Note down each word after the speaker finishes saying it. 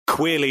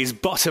Queerly's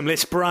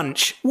Bottomless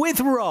Brunch with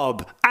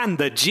Rob and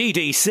the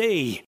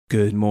GDC.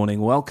 Good morning.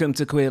 Welcome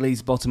to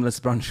Queerly's Bottomless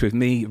Brunch with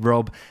me,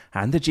 Rob,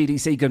 and the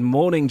GDC. Good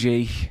morning,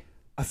 G.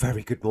 A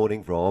very good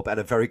morning, Rob,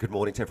 and a very good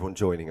morning to everyone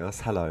joining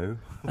us. Hello.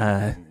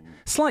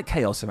 Slight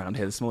chaos around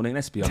here this morning,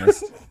 let's be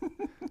honest.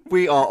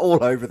 We are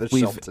all over the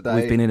shop today.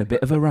 We've been in a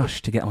bit of a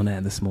rush to get on air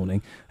this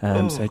morning.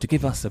 So to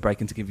give us a break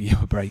and to give you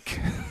a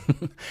break,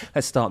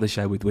 let's start the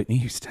show with Whitney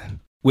Houston.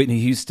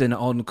 Whitney Houston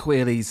on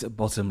Queerly's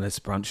Bottomless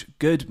Brunch.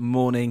 Good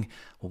morning.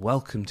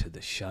 Welcome to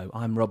the show.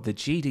 I'm Rob. The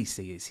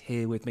GDC is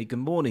here with me. Good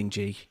morning,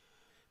 G.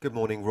 Good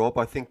morning, Rob.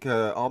 I think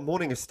our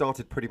morning has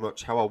started pretty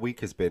much how our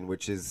week has been,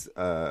 which is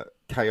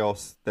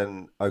chaos,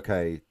 then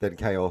okay, then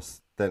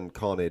chaos, then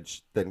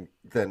carnage, then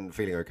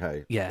feeling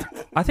okay. Yeah.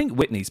 I think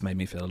Whitney's made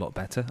me feel a lot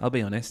better, I'll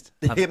be honest.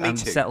 I'm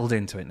settled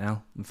into it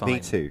now. I'm fine. Me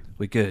too.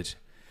 We're good.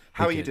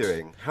 How are you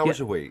doing? How was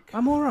your week?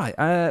 I'm all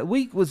right.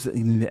 Week was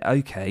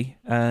okay.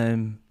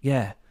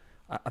 Yeah.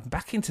 I'm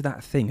back into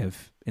that thing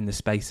of, in the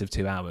space of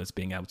 2 hours,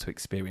 being able to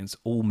experience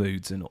all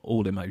moods and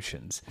all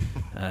emotions,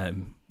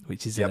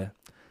 which is I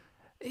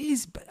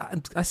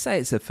say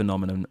it's a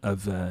phenomenon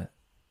of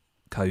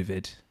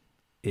COVID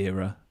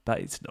era,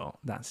 but it's not.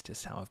 That's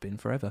just how I've been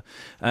forever.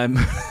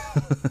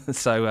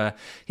 So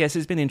yes,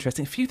 it's been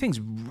interesting. A few things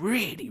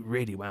really,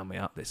 really wound me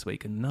up this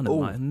week, and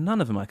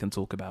none of them I can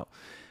talk about.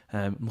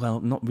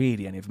 Well, not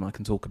really any of them I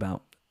can talk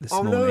about this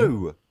morning. Oh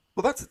no!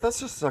 Well, that's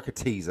just like a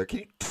teaser. Can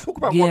you talk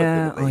about one of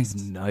them at least?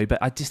 I know, but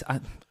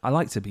I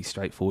like to be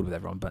straightforward with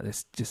everyone, but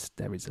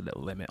there is a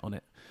little limit on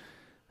it,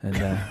 and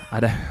I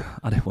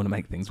don't want to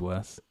make things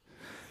worse.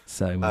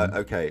 So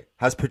okay,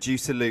 has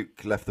producer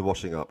Luke left the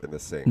washing up in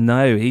this scene?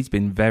 No, he's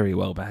been very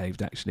well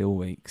behaved actually all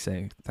week.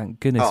 So thank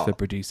goodness for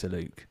producer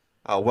Luke.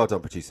 Oh, well done,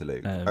 producer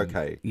Luke.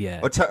 Okay,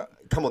 yeah.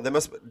 Come on, there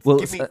must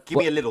give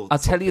me a little. I'll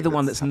tell you the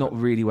one that's not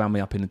really wound me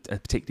up in a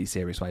particularly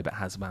serious way, but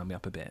has wound me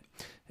up a bit.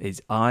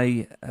 Is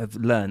I have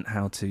learned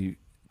how to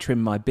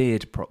trim my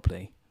beard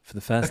properly for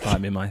the first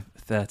time in my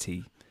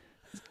 30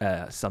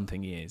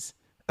 something years.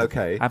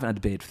 Okay. I haven't had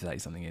a beard for 30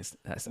 something years.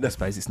 I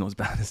suppose it's not as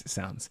bad as it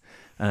sounds.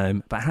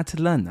 But I had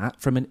to learn that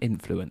from an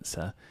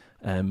influencer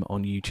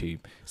on YouTube.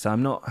 So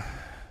I'm not.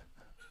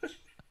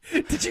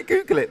 Did you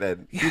Google it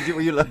then?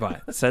 Were you like...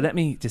 Right. So let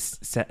me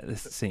just set the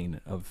scene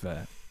of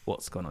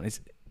what's gone on. Is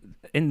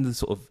in the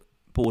sort of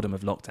boredom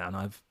of lockdown,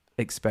 I've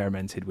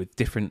experimented with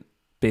different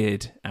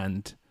beard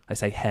and I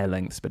say hair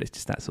lengths, but it's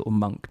just that sort of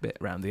monk bit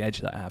around the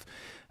edge that I have.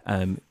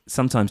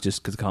 Sometimes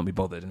just because I can't be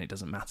bothered and it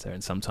doesn't matter,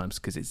 and sometimes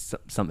because it's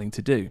something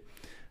to do.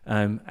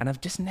 And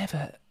I've just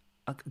never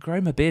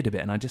grown my beard a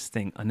bit, and I just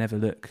think I never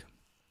look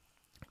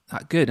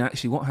that good. And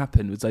actually, what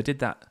happened was I did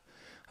that.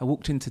 I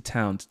walked into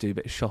town to do a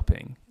bit of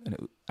shopping,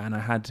 and I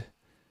had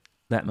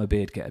let my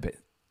beard get a bit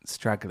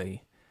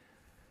straggly,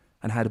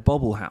 and I had a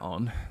bobble hat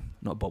on,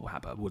 not a bobble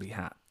hat, but a woolly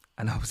hat,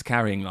 and I was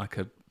carrying like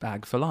a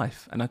bag for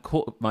life, and I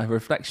caught my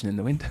reflection in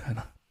the window,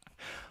 and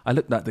I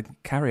looked like the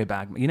carrier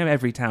bag. You know,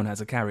 every town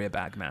has a carrier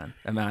bag man,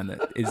 a man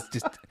that is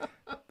just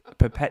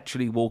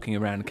perpetually walking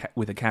around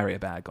with a carrier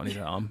bag on his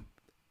arm,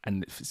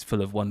 and it's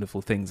full of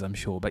wonderful things, I'm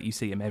sure, but you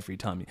see him every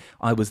time.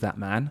 I was that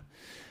man,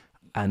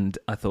 and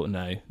I thought,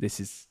 no,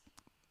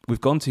 we've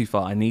gone too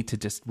far. I need to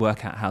just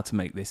work out how to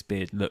make this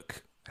beard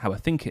look how I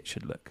think it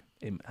should look,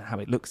 how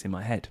it looks in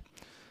my head.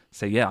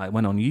 So yeah, I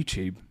went on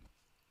YouTube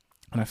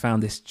and I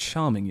found this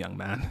charming young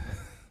man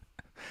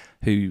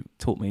who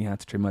taught me how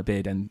to trim my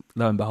beard, and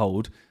lo and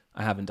behold,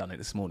 I haven't done it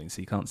this morning,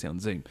 so you can't see it on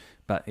Zoom,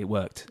 but it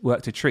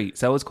worked a treat.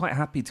 So I was quite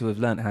happy to have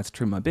learned how to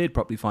trim my beard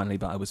properly finally,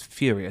 but I was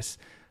furious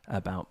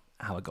about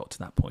how I got to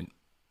that point.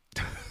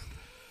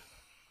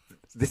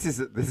 This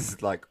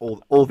is like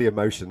all the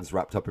emotions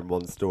wrapped up in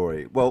one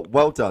story.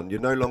 Well done. You're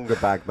no longer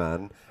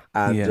bagman,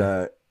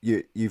 and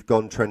you've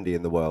gone trendy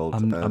in the world.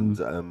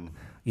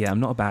 I'm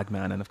not a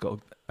bagman, and I've got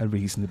a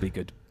reasonably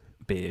good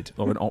beard,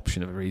 or an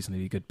option of a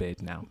reasonably good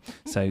beard now.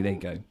 So there you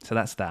go. So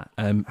that's that.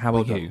 How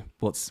are you?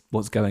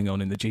 What's going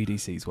on in the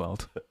GDC's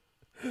world?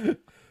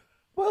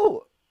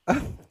 Well,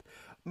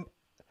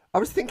 I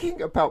was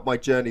thinking about my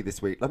journey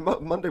this week.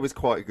 Like Monday was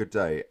quite a good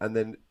day, and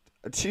then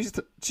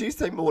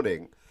Tuesday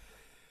morning.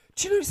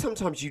 Do you know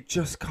sometimes you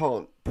just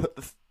can't put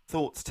the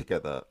thoughts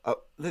together,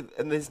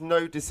 and there's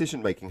no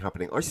decision making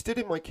happening? I stood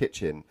in my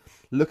kitchen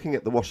looking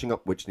at the washing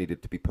up which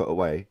needed to be put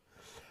away,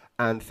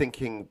 and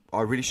thinking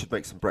I really should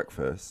make some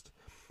breakfast,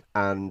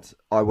 and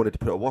I wanted to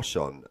put a wash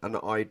on, and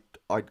I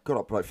got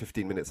up like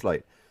 15 minutes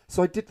late.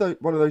 So I did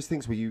one of those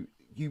things where you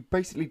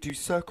basically do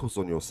circles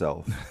on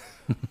yourself,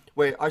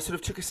 where I sort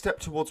of took a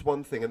step towards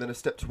one thing and then a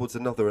step towards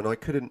another, and I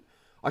couldn't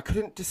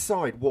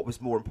decide what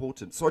was more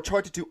important. So I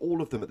tried to do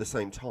all of them at the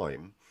same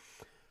time.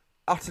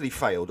 Utterly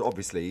failed,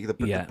 obviously.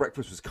 The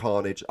breakfast was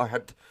carnage. I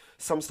had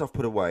some stuff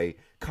put away,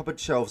 cupboard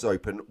shelves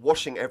open,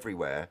 washing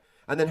everywhere,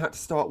 and then had to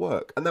start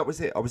work. And that was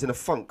it. I was in a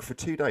funk for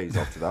 2 days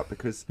after that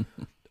because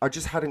I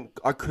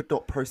could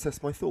not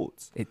process my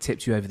thoughts. It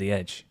tipped you over the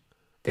edge.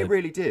 It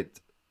really did.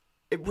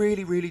 It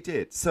really, really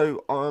did.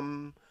 So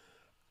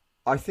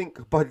I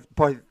think by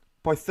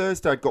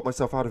Thursday I'd got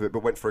myself out of it,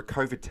 but went for a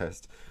COVID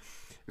test.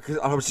 because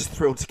I was just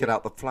thrilled to get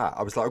out the flat.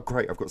 I was like, oh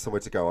great, I've got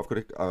somewhere to go.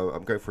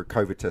 I'm going for a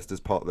COVID test as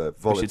part of the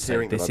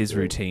volunteering. This is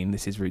routine.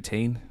 This is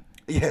routine.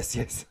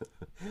 Yes.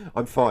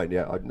 I'm fine.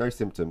 Yeah, no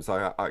symptoms.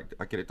 I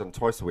get it done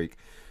twice a week,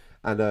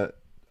 and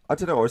I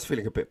don't know. I was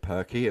feeling a bit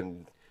perky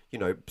and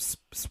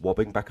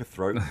swabbing back a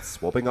throat,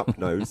 swabbing up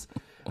nose,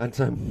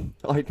 and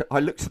I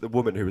looked at the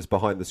woman who was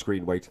behind the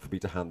screen waiting for me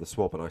to hand the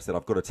swab, and I said,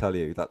 I've got to tell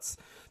you, that's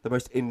the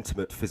most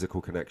intimate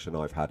physical connection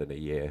I've had in a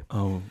year.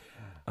 Oh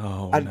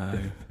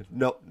and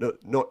no.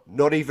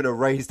 Not even a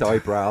raised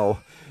eyebrow.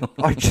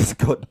 I just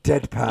got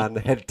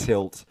deadpan, head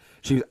tilt.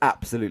 She was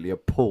absolutely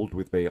appalled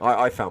with me.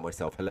 I found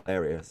myself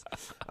hilarious.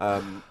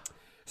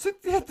 So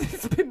yeah,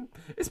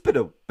 it's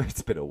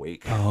been a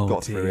week. Oh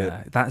got through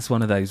dear, it. that's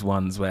one of those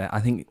ones where I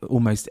think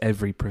almost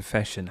every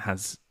profession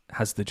has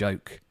the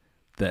joke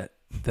that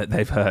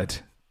they've heard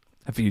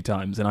a few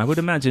times, and I would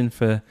imagine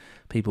for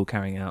people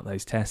carrying out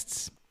those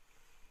tests,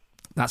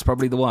 that's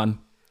probably the one.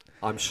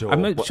 I'm sure.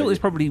 I'm sure there's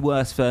probably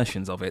worse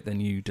versions of it than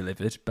you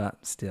delivered,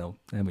 but still,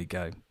 there we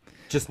go.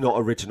 Just not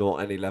original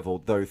at any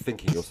level, though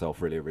thinking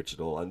yourself really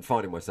original and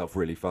finding myself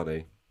really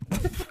funny.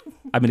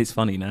 I mean, it's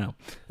funny now,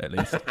 at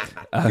least.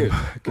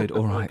 Good.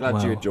 All right.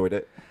 Glad you enjoyed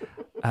it.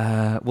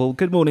 Well,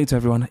 good morning to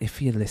everyone. If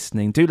you're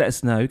listening, do let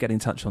us know. Get in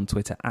touch on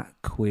Twitter at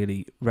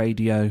Queerly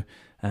Radio.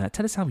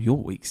 Tell us how your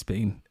week's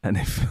been, and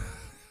if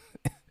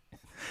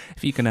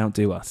you can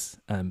outdo us,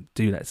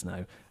 do let us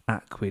know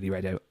at Queerly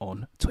Radio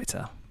on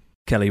Twitter.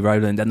 Kelly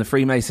Rowland and the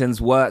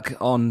Freemasons work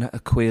on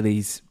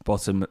Queerly's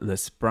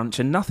Bottomless Brunch,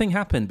 and nothing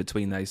happened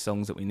between those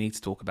songs that we need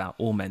to talk about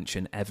or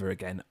mention ever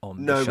again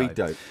on the show. No, we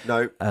don't.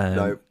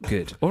 No.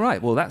 Good. All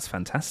right, well, that's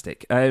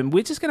fantastic.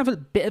 We're just going to have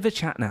a bit of a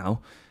chat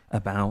now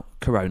about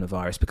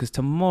coronavirus, because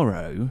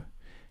tomorrow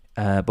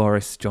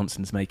Boris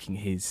Johnson's making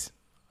his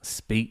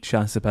speech,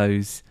 I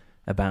suppose,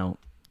 about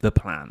the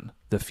plan,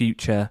 the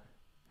future,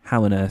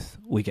 how on earth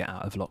we get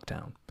out of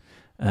lockdown.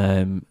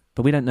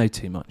 But we don't know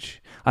too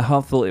much. I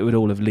half thought it would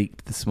all have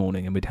leaked this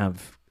morning and we'd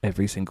have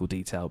every single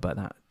detail, but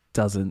that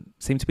doesn't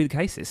seem to be the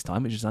case this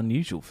time, which is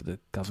unusual for the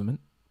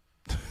government.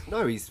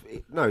 No, he's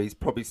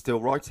probably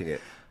still writing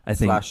it. I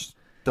think Slash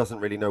doesn't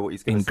really know what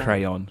he's going to say. In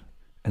crayon,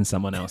 and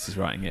someone else is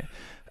writing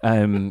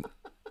it.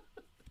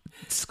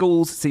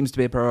 Schools seems to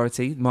be a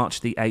priority. March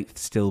the 8th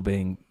still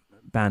being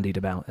bandied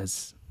about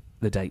as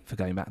the date for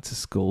going back to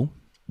school.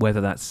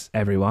 Whether that's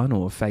everyone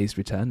or a phased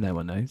return, no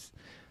one knows.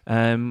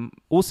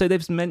 Also,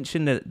 they've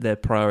mentioned that the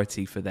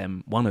priority for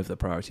them, one of the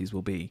priorities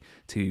will be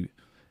to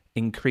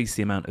increase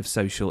the amount of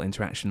social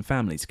interaction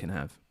families can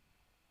have,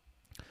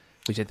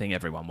 which I think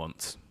everyone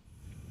wants.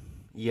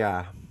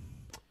 Yeah.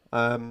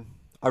 I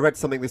read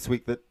something this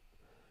week that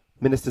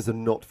ministers are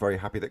not very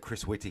happy that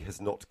Chris Whitty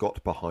has not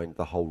got behind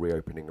the whole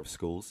reopening of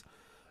schools,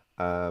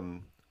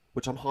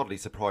 which I'm hardly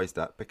surprised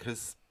at,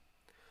 because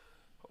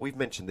we've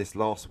mentioned this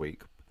last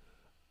week.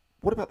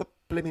 What about the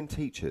blimmin'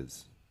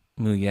 teachers?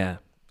 Well, yeah.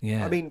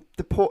 I mean,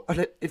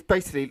 it's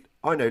basically,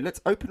 I know,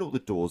 let's open all the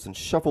doors and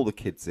shove all the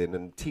kids in,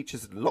 and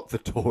teachers lock the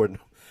door and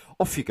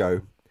off you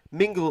go.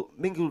 Mingle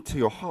to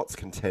your heart's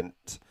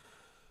content.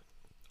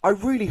 I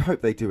really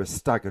hope they do a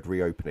staggered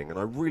reopening, and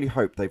I really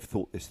hope they've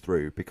thought this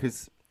through,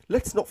 because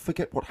let's not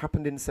forget what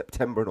happened in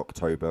September and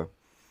October,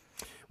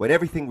 when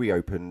everything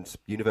reopened,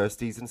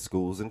 universities and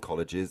schools and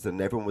colleges, and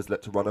everyone was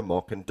let to run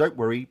amok. And don't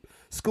worry,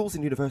 schools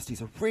and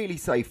universities are really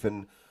safe,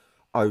 and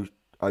oh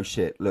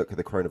shit, look at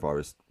the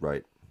coronavirus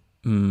rate.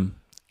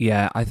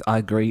 Yeah, I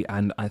agree,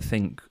 and I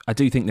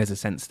do think there's a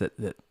sense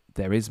that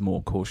there is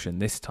more caution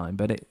this time,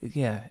 but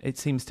it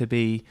seems to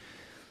be,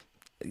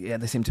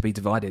 they seem to be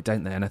divided,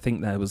 don't they? And I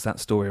think there was that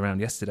story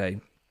around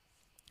yesterday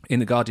in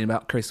the Guardian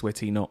about Chris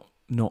Whitty not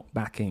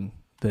backing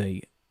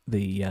the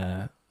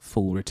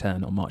full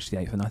return on March the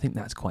 8th, and I think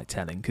that's quite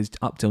telling, because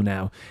up till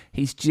now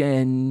he's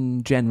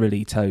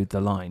generally towed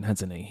the line,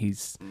 hasn't he?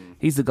 He's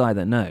the guy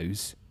that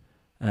knows,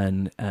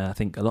 and I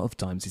think a lot of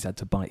times he's had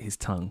to bite his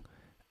tongue.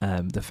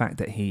 The fact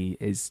that he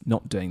is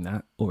not doing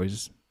that, or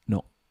is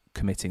not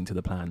committing to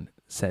the plan,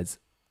 says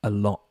a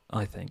lot,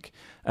 I think.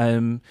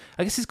 I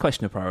guess it's a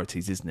question of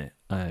priorities, isn't it?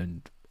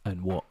 And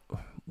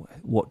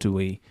what do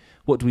we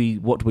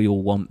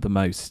all want the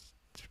most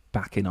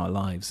back in our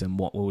lives, and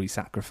what will we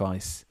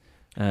sacrifice?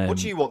 What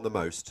do you want the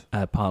most?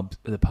 The pub.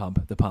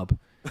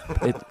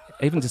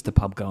 Even just a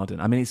pub garden.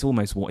 I mean, it's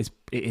almost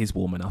it is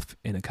warm enough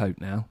in a coat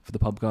now for the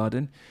pub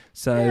garden.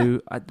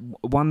 So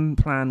one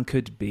plan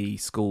could be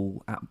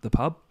school at the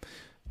pub.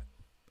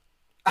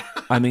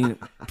 I mean,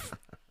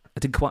 I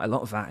did quite a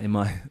lot of that in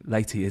my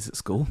later years at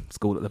school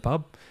at the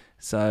pub.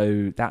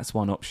 So that's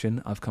one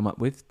option I've come up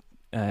with.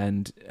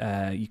 And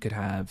you could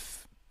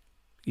have,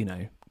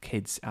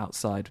 kids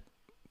outside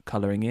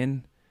colouring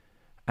in,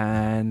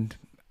 and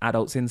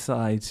adults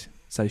inside,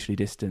 socially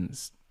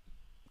distanced,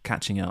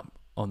 catching up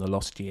on the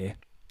lost year.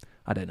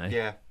 I don't know.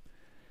 Yeah.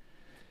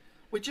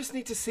 We just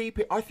need to see.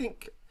 I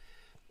think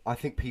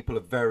people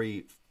are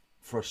very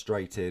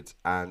frustrated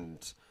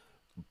and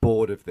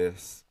bored of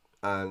this,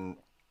 and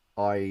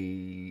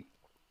I'm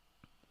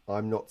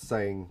not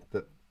saying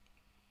that.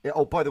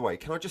 Oh, by the way,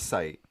 can I just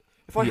say,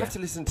 if I have to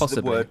listen to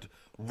possibly. the word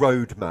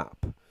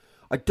roadmap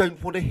I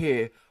don't want to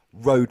hear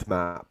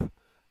roadmap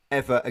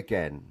ever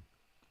again.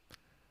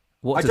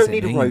 What I does don't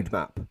it need mean? a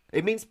roadmap.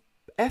 It means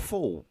F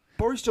all.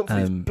 Boris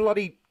Johnson's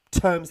bloody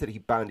terms that he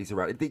bandies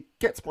around. It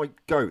gets my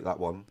goat, that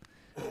one.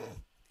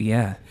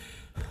 Yeah.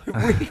 It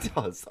really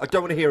does. I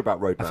don't want to hear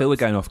about roadmaps. I feel we're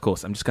going off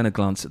course. I'm just going to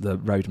glance at the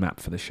roadmap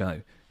for the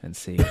show and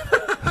see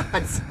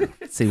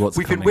see what's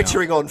We've been coming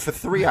wittering on for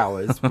 3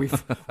 hours.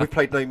 We've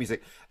played no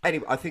music.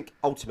 Anyway, I think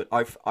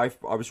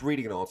I was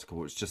reading an article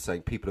which was just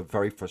saying people are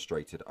very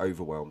frustrated,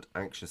 overwhelmed,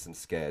 anxious and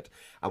scared.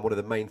 And one of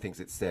the main things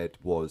it said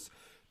was,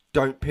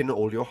 don't pin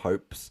all your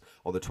hopes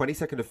on the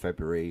 22nd of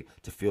February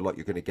to feel like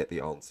you're going to get the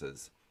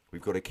answers.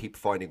 We've got to keep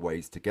finding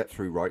ways to get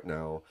through right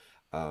now,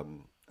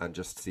 and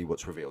just see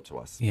what's revealed to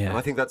us. Yeah. And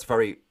I think that's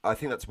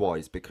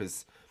wise,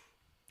 because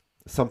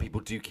some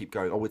people do keep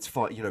going, oh, it's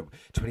fine,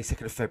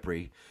 22nd of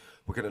February,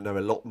 we're going to know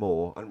a lot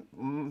more.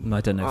 And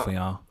I don't know if we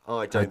are.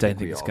 I don't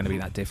think it's going to be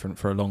that different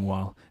for a long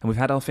while. And we've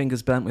had our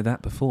fingers burnt with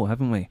that before,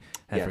 haven't we,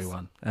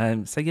 everyone?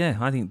 Yes. So, yeah,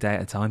 I think day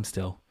at a time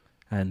still.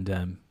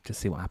 And just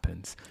see what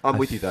happens. I'm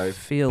with you, though. I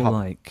feel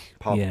like...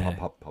 Pub.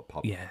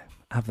 Yeah,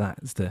 have that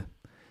as the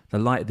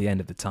light at the end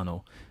of the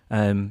tunnel.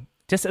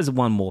 Just as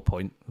one more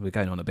point, we're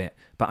going on a bit,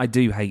 but I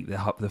do hate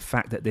the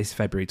fact that this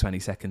February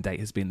 22nd date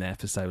has been there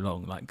for so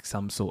long, like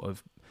some sort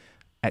of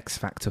X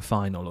Factor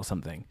final or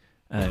something.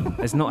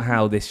 It's not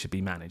how this should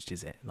be managed,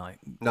 is it? Like,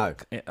 No.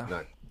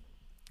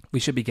 We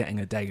should be getting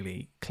a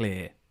daily,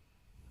 clear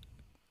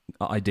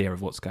idea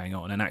of what's going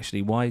on. And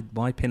actually, why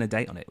pin a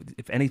date on it?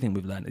 If anything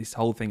we've learned, this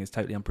whole thing is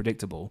totally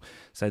unpredictable.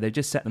 So they've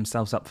just set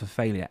themselves up for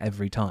failure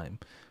every time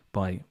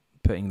by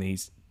putting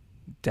these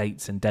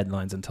dates and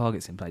deadlines and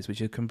targets in place,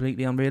 which are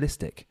completely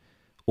unrealistic,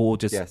 or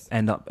just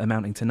end up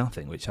amounting to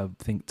nothing, which I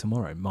think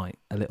tomorrow might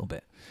a little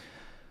bit.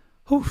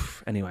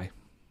 Oof. Anyway,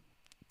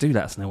 do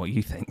let us know what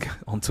you think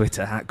on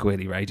Twitter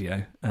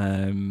 @QueerlyRadio,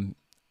 and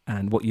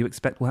what you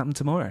expect will happen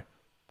tomorrow,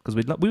 because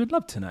we would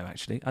love to know.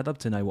 Actually, I'd love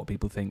to know what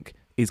people think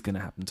is going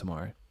to happen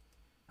tomorrow,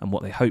 and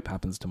what they hope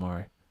happens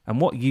tomorrow,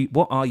 and what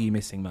are you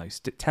missing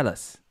most? Tell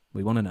us.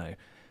 We want to know.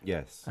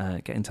 Yes.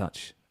 Get in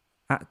touch.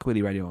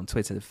 @Queerly Radio on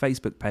Twitter, the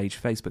Facebook page,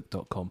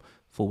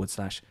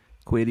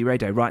 facebook.com/Queerly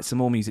Radio. Right, some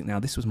more music now.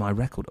 This was my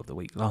record of the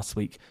week last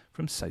week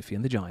from Sophie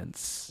and the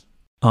Giants.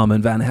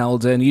 Armand Van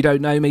Helden, You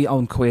Don't Know Me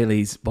on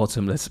Queerly's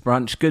Bottomless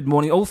Brunch. Good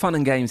morning. All fun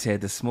and games here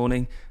this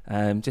morning.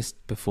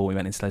 Just before we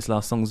went into those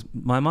last songs,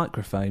 my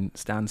microphone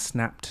stand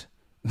snapped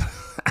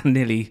and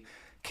nearly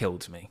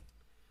killed me.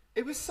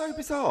 It was so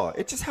bizarre.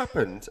 It just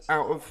happened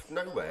out of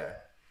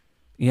nowhere.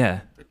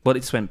 Yeah. Well, it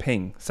just went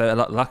ping. So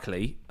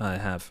luckily, I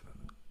have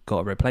got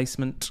a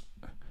replacement.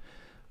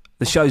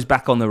 The show's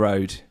back on the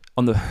road.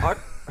 I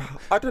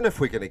don't know if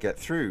we're going to get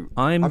through.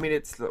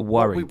 It's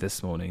worried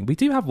this morning. We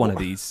do have one of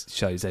these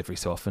shows every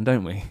so often,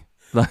 don't we?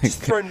 Like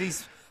just throwing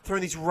these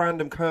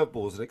random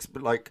curveballs and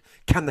like,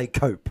 can they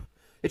cope?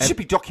 It should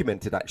be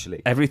documented,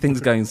 actually.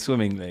 Everything's going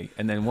swimmingly,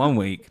 and then one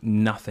week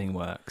nothing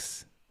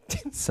works.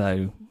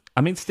 So,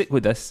 stick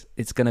with us.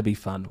 It's going to be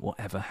fun,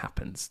 whatever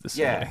happens this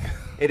morning. Yeah,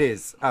 it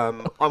is. I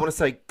want to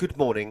say good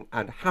morning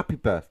and happy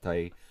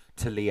birthday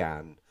to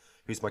Leanne,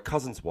 who's my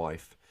cousin's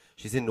wife.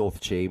 She's in North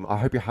Cheam. I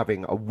hope you're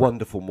having a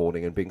wonderful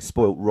morning and being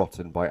spoilt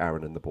rotten by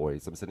Aaron and the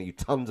boys. I'm sending you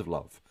tons of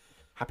love.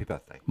 Happy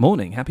birthday.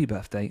 Morning. Happy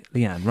birthday,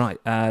 Leanne.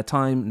 Right.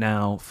 Time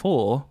now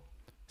for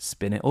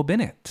Spin It or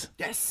Bin It.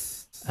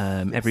 Yes.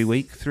 Every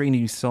week, 3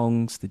 new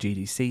songs, the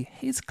GDC.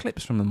 Here's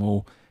clips from them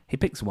all. He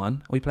picks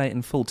one. We play it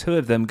in full. 2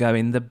 of them go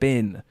in the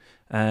bin.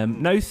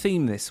 No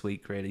theme this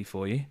week, really,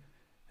 for you.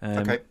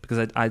 Okay.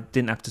 Because I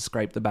didn't have to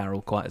scrape the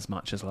barrel quite as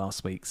much as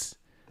last week's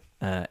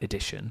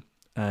edition.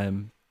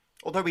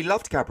 Although we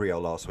loved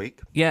Gabrielle last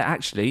week. Yeah,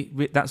 actually,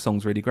 that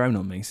song's really grown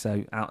on me.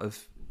 So out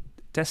of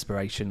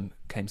desperation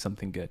came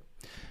something good.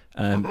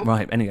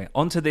 Right, anyway,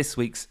 on to this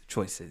week's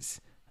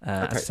choices.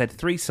 I said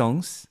 3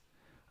 songs.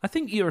 I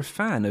think you're a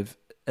fan of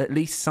at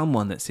least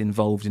someone that's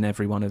involved in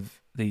every one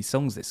of these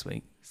songs this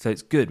week. So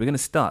it's good. We're going to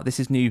start. This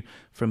is new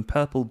from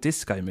Purple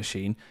Disco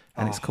Machine,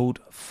 and it's called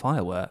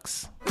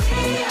Fireworks.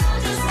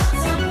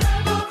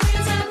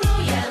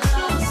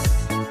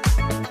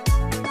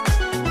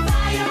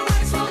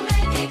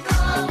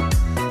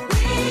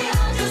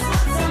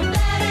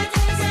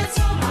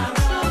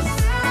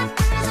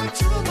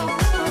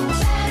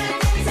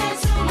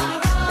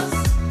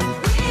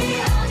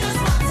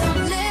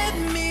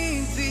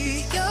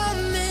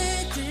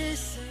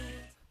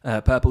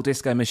 Purple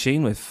Disco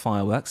Machine with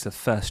Fireworks, the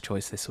first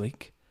choice this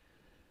week.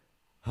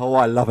 Oh,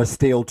 I love a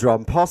steel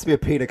drum. Pass me a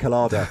pina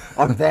colada.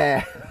 I'm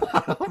there.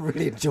 I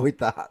really enjoyed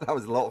that. That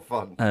was a lot of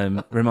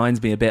fun.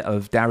 Reminds me a bit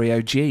of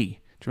Dario G.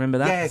 Do you remember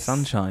that? Yes.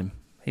 Sunshine.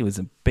 He was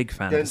a big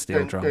fan of the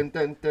steel drum.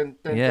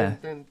 Yeah.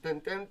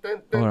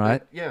 All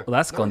right. Yeah. Well,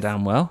 that's gone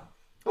down well.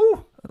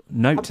 Ooh.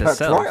 Note to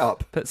self. Right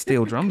up. Put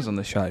steel drums on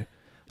the show.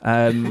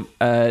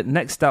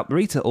 Next up,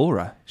 Rita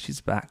Ora. She's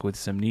back with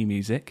some new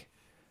music.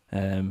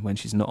 When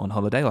she's not on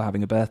holiday or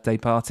having a birthday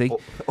party.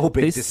 Or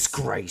being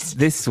disgraced.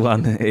 This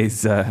one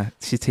is,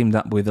 she's teamed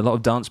up with a lot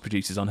of dance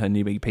producers on her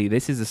new EP.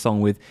 This is a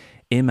song with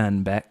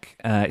Iman Beck.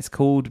 It's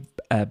called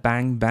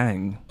Bang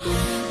Bang.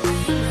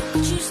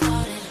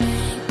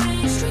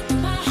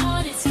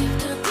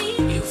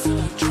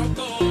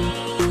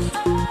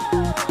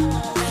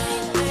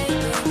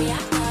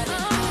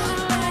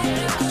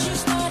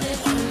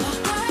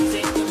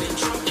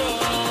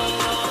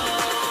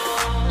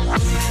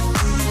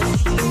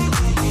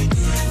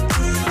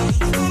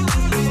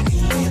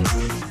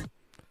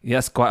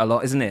 Yes, quite a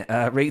lot, isn't it?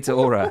 Rita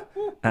Ora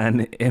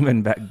and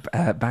Iman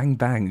Bang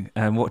Bang.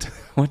 What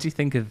do you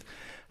think of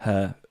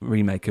her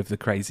remake of the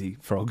Crazy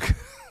Frog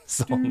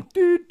song?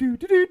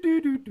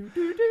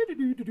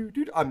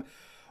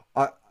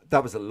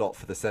 That was a lot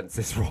for the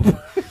senses, Rob.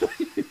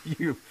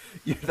 you,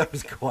 that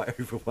was quite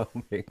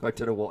overwhelming. I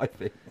don't know what I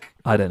think.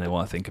 I don't know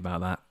what I think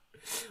about that.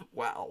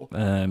 Wow.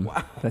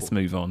 Wow. Let's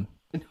move on.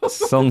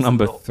 Song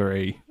number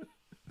 3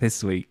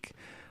 this week.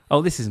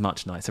 Oh, this is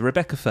much nicer.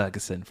 Rebecca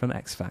Ferguson from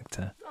X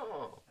Factor.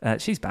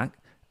 She's back,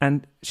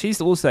 and she's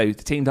also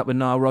teamed up with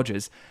Nile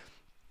Rodgers.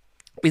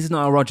 Is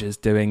Nile Rodgers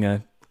doing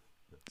I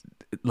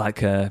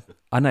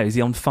know, is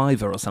he on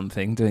Fiverr or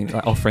something,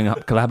 offering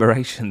up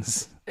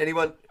collaborations?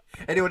 Anyone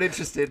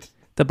interested?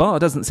 The bar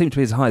doesn't seem to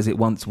be as high as it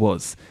once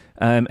was.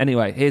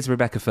 Anyway, here's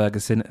Rebecca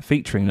Ferguson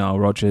featuring Nile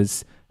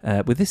Rodgers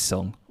with this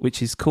song,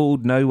 which is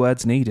called No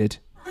Words Needed.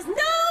 There's no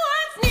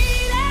words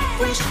needed.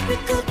 Wish we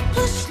could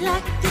push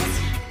like this,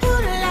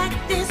 pull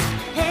like this,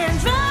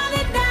 hands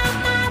running down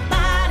my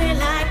body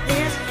like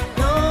this.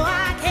 No,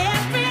 I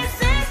can't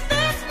resist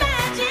this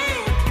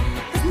magic.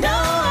 There's no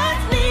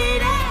words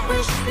needed.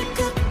 Wish we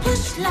could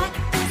push like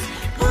this,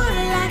 pull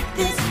like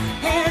this,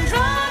 hands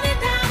running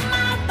down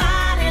my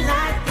body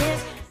like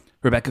this.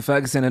 Rebecca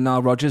Ferguson and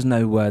Nile Rodgers,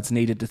 No Words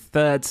Needed, the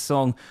third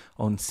song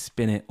on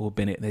Spin It or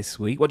Bin It this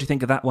week. What do you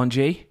think of that one,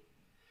 G?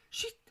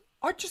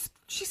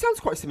 She sounds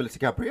quite similar to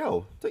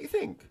Gabrielle, don't you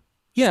think?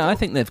 Yeah, I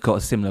think they've got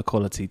a similar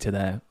quality to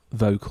their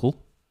vocal.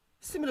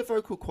 Similar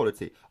vocal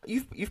quality.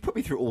 You've put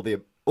me through all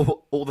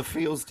the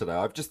feels today.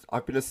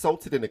 I've been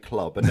assaulted in a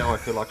club, and now I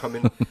feel like I'm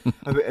in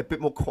a bit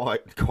more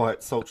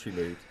quiet, sultry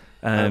mood.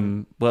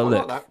 Well, I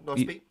look, like that.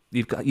 Nice beat.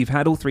 you've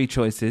had all 3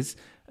 choices.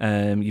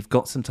 You've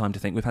got some time to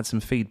think. We've had some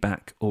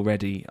feedback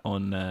already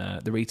on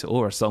the Rita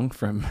Ora song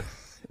from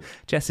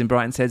Jess in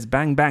Brighton. Says,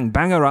 bang, bang,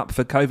 bang her up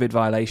for COVID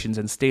violations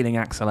and stealing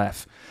Axel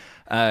F.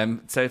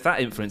 So if that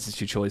influences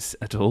your choice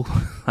at all,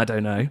 I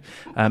don't know.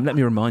 Let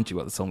me remind you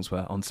what the songs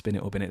were on Spin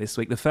It or Bin It this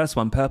week. The first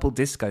one, Purple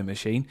Disco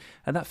Machine,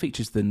 and that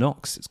features the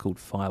Knox. It's called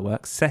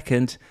Fireworks.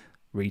 Second,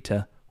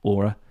 Rita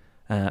Ora,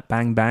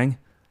 Bang Bang.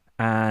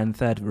 And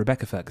third,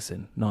 Rebecca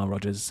Ferguson, Nile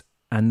Rodgers,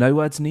 and No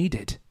Words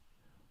Needed.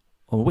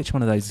 Or which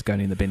one of those is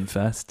going in the bin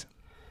first?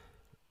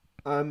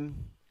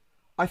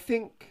 I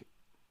think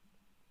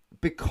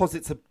because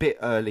it's a bit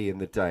early in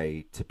the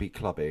day to be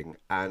clubbing,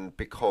 and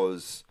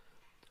because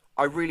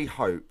I really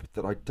hope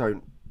that I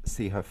don't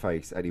see her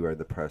face anywhere in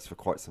the press for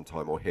quite some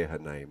time or hear her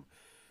name,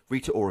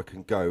 Rita Ora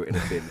can go in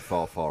a bin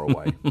far, far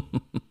away.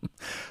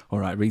 All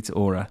right, Rita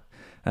Ora,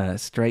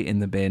 straight in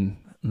the bin.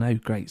 No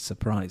great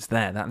surprise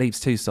there. That leaves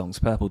 2 songs,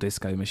 Purple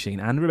Disco Machine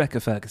and Rebecca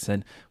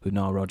Ferguson with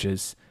Nile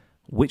Rodgers.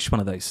 Which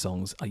one of those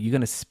songs are you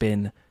going to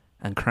spin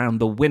and crown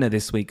the winner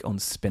this week on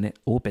Spin It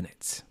or Bin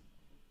It?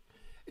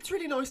 It's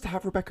really nice to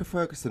have Rebecca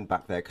Ferguson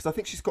back there because I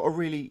think she's got a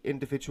really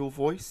individual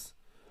voice.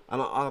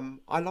 And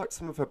I like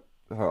some of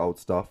her old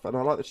stuff, and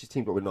I like that she's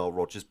teamed up with Nile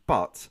Rodgers,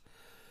 but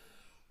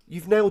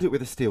you've nailed it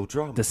with a steel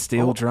drum. The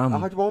steel drum.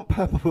 I want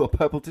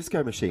Purple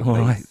Disco Machine, All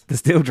please. right, the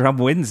steel drum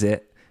wins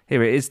it.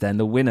 Here it is then,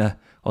 the winner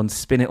on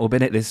Spin It or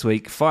Bin It this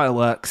week,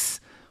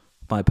 Fireworks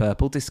by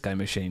Purple Disco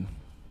Machine.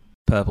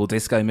 Purple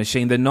Disco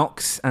Machine, the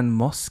Knox and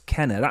Moss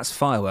Kenner. That's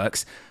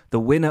Fireworks, the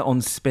winner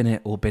on Spin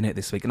It or Bin It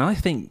this week. And I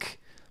think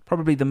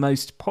probably the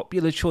most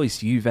popular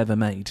choice you've ever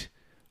made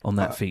on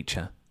that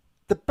feature.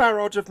 The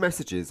barrage of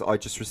messages I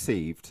just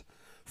received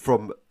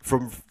from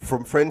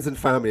friends and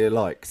family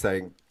alike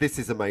saying, this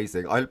is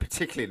amazing. I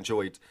particularly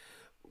enjoyed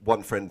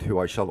one friend who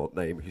I shall not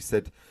name who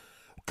said,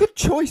 good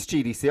choice,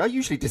 GDC. I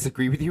usually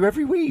disagree with you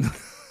every week.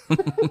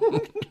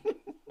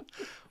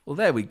 Well,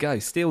 there we go.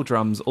 Steel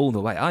drums all the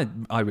way.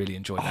 I really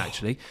enjoyed that,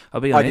 actually. I'll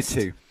be honest. I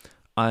did too.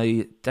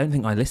 I don't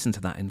think I listened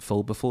to that in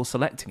full before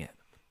selecting it.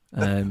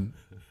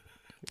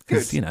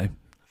 Because,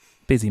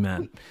 busy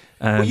man.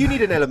 Well, you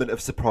need an element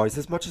of surprise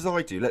as much as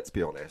I do, let's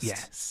be honest.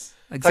 Yes.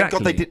 Thank Exactly.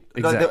 God they did.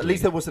 Exactly. At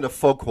least there wasn't a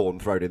foghorn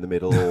thrown in the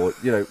middle or,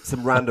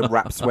 some random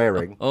rap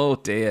swearing. Oh,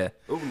 dear.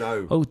 Oh,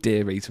 no. Oh,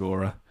 dear, Rita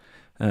Ora.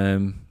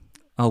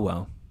 Oh,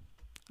 well.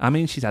 I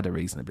mean, she's had a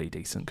reasonably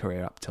decent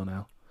career up till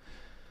now.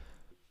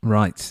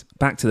 Right.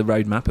 Back to the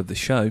roadmap of the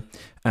show.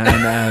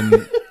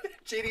 And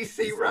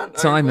GDC rant.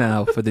 time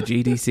now for the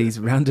GDC's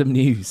random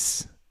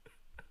news.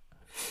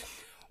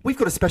 We've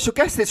got a special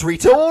guest. It's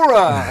Rita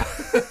Ora.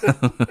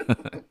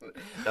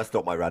 That's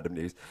not my random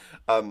news.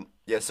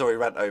 Sorry,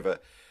 rant over.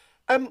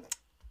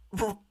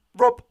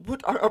 Rob,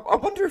 I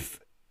wonder if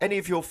any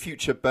of your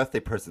future birthday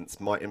presents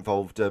might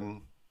involve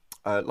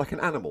like an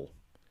animal.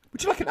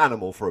 Would you like an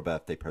animal for a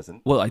birthday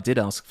present? Well, I did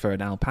ask for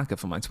an alpaca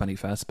for my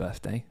 21st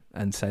birthday,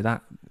 and so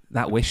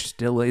that wish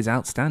still is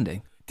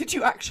outstanding. Did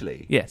you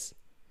actually? Yes.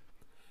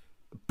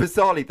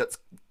 Bizarrely, that's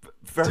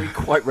very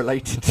quite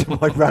related to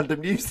my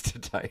random news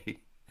today.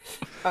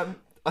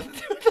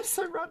 That's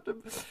so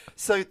random.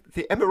 So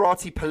the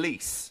Emirati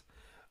police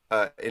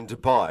in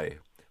Dubai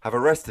have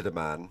arrested a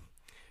man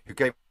who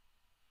gave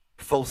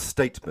a false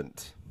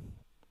statement.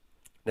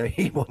 Now,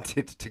 he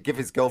wanted to give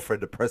his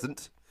girlfriend a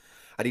present,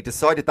 and he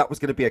decided that was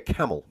going to be a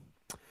camel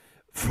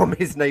from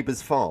his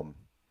neighbour's farm.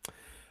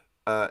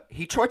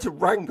 He tried to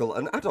wrangle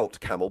an adult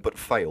camel, but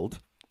failed.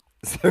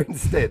 So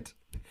instead,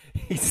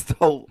 he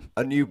stole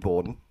a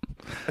newborn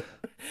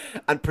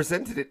and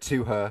presented it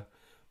to her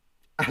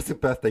as a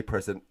birthday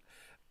present.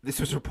 This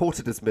was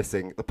reported as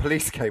missing. The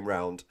police came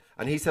round,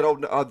 and he said, "Oh,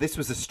 no, this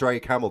was a stray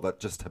camel that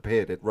just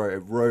appeared. It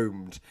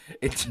roamed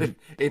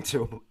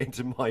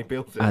into my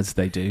building." As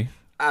they do.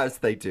 As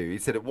they do. He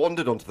said it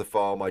wandered onto the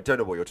farm. I don't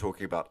know what you're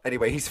talking about.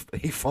 Anyway,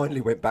 he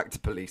finally went back to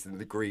police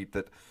and agreed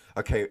that,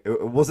 okay,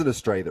 it wasn't a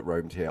stray that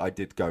roamed here. I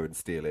did go and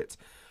steal it.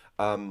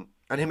 And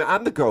him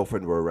and the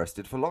girlfriend were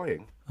arrested for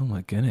lying. Oh,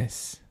 my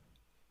goodness.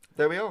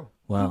 There we are.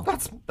 Well,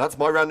 that's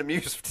my random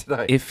news for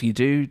today. If you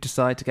do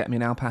decide to get me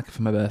an alpaca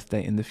for my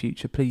birthday in the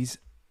future, please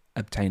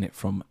obtain it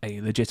from a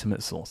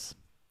legitimate source.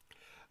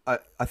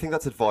 I think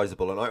that's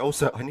advisable, and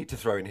I need to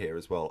throw in here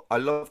as well. I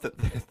love that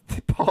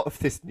the part of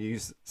this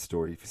news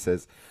story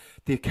says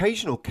the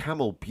occasional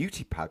camel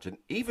beauty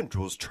pageant even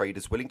draws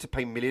traders willing to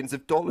pay millions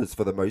of dollars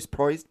for the most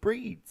prized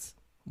breeds.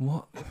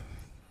 What?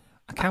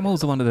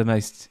 Camels are one of the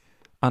most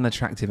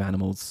unattractive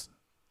animals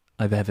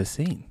I've ever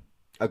seen.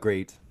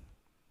 Agreed.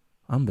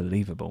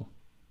 Unbelievable.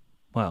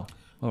 Well,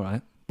 all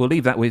right. We'll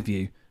leave that with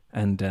you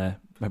and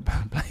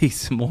play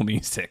some more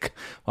music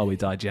while we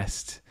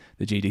digest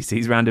the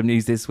GDC's random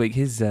news this week.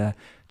 Here's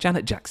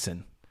Janet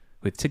Jackson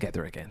with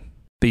Together Again.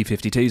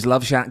 B52's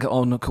Love Shack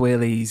on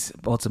Queerly's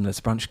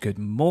Bottomless Brunch. Good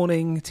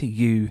morning to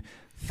you.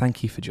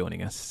 Thank you for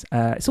joining us.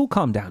 It's all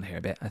calmed down here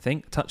a bit, I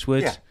think. Touch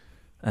wood.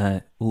 Yeah.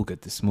 All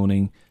good this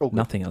morning. Good.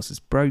 Nothing else is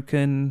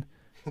broken.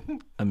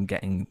 I'm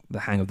getting the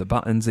hang of the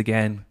buttons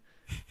again.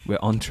 We're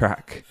on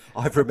track.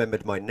 I've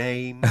remembered my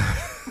name.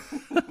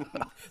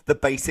 The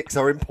basics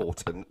are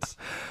important.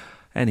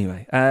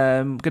 Anyway,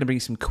 I'm going to bring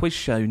you some quiz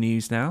show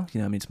news now. You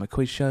know, I'm into my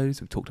quiz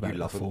shows. We've talked about it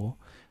before.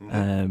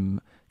 Mm-hmm.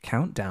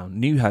 Countdown.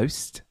 New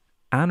host,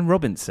 Anne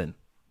Robinson.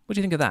 What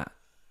do you think of that?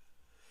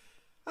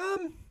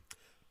 I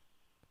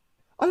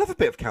love a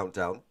bit of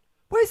Countdown.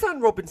 Where's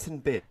Anne Robinson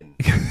been?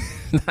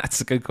 That's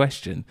a good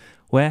question.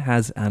 Where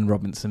has Anne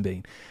Robinson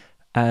been?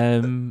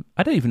 I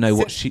don't even know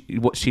what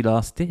she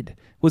last did.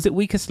 Was it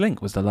Weakest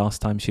Link was the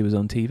last time she was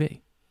on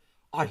TV?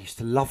 I used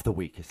to love The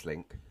Weakest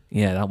Link.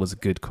 Yeah, that was a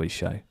good quiz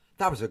show.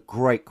 That was a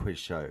great quiz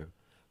show.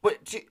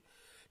 But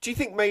do you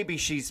think maybe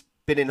she's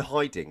been in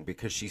hiding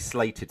because she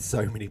slated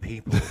so many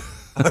people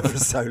over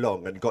so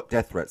long and got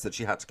death threats that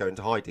she had to go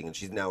into hiding, and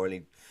she's now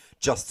only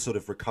just sort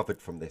of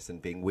recovered from this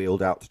and being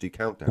wheeled out to do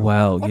Countdown?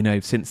 Well, you know,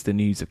 since the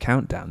news of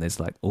Countdown, there's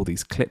like all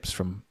these clips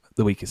from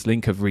The Weakest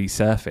Link have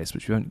resurfaced,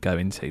 which we won't go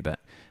into, but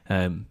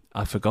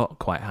I forgot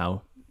quite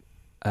how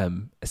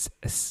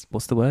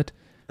what's the word?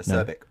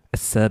 Acerbic. No,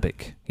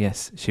 acerbic.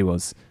 Yes, she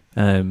was.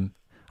 I'm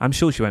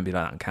sure she won't be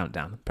like that on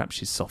Countdown. Perhaps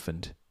she's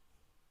softened.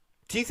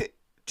 Do you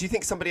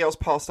think somebody else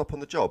passed up on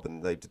the job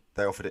and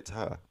they offered it to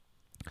her?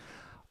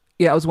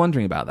 Yeah, I was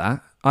wondering about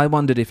that. I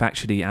wondered if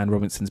actually Anne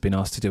Robinson's been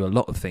asked to do a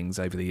lot of things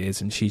over the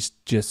years, and she's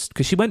just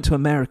because she went to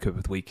America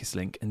with Weakest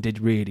Link and did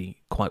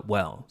really quite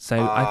well.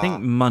 So I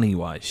think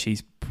money-wise,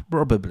 she's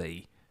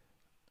probably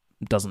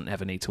doesn't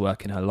ever need to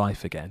work in her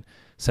life again.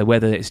 So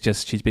whether it's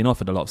just she's been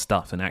offered a lot of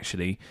stuff and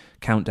actually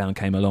Countdown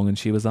came along and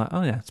she was like,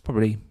 oh yeah, it's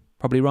probably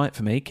right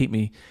for me. Keep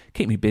me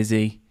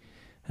busy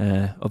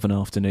of an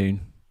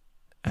afternoon,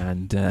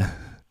 and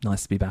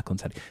nice to be back on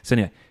telly. So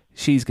anyway,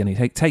 she's going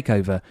to take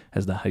over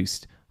as the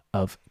host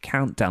of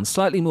Countdown.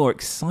 Slightly more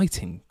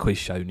exciting quiz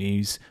show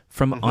news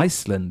from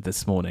Iceland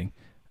this morning.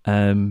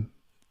 Some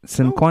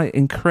quite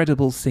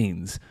incredible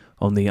scenes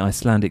on the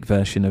Icelandic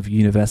version of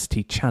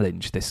University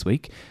Challenge this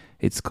week.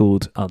 It's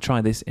called, I'll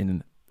try this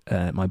in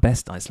my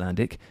best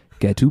Icelandic,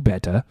 Getu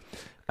better.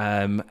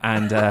 Don't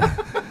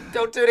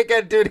do it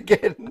again,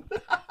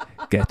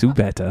 Getu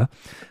better.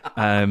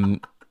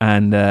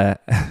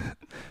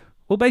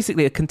 Well,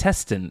 basically a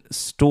contestant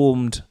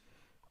stormed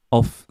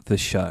off the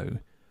show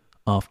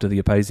after the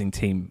opposing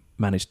team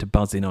managed to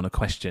buzz in on a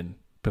question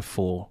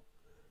before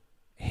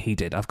he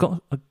did. I've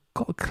got a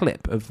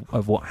clip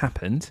of what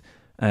happened,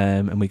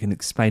 and we can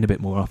explain a bit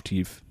more after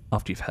you've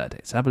heard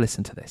it. So have a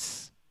listen to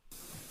this.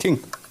 King.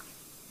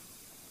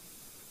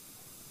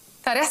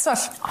 Það rétt svar.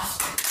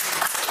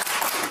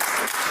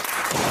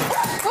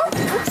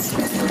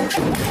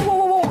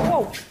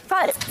 Wow.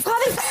 Hvað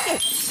þetta?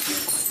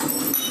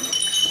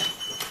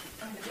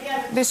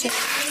 Við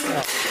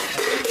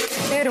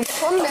erum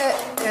komið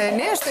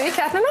niðurstöðu í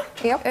keppnina.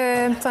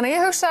 Þannig að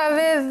ég hugsa að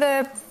við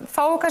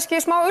fáum kannski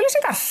smá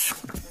auglýsingar.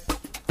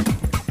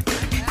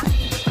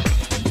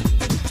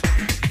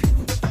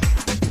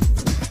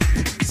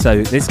 So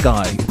this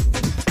guy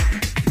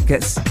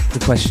gets the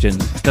question,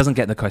 doesn't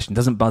get the question,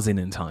 doesn't buzz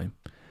in time.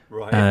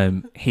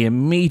 Right. He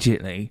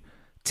immediately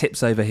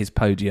tips over his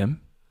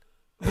podium,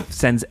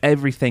 sends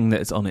everything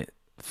that's on it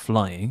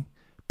flying,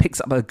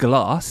 picks up a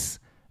glass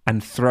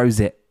and throws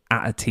it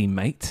at a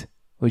teammate,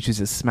 which is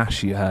a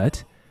smash you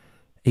heard.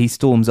 He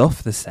storms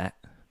off the set,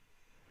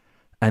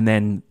 and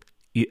then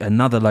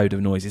another load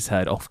of noise is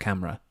heard off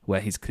camera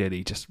where he's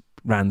clearly just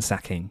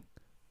ransacking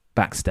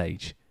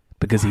backstage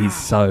because he's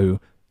so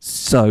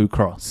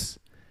cross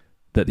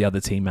that the other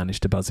team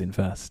managed to buzz in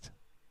first.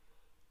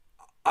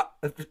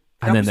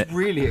 That's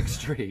really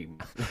extreme.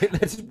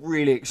 That's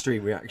really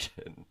extreme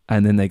reaction.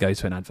 And then they go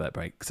to an advert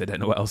break because they don't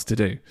know what else to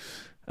do.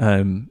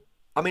 I mean,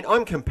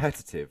 I'm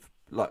competitive,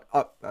 like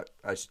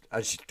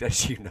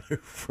as you know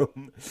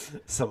from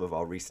some of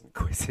our recent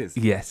quizzes.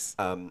 Yes.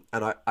 And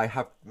I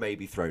have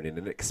maybe thrown in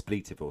an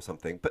expletive or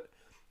something, but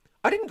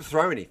I didn't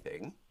throw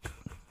anything.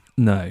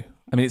 No.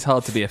 I mean, it's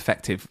hard to be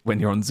effective when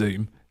you're on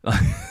Zoom.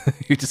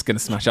 You're just going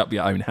to smash up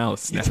your own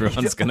house and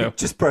everyone's going to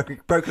just broken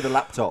the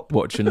laptop,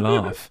 watch and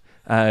laugh.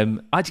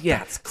 That's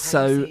crazy.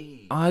 So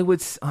I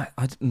would,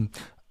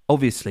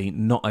 obviously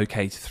not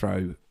okay to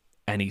throw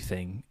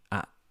anything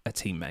at a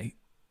teammate,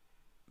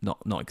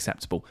 not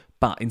acceptable.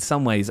 But in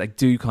some ways, I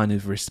do kind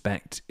of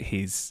respect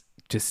his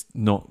just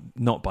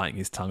not biting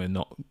his tongue and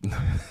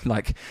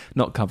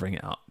not covering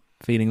it up,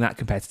 feeling that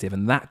competitive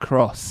and that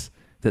cross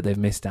that they've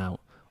missed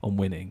out on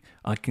winning.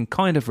 I can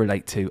kind of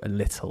relate to a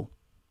little,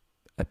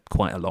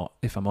 quite a lot,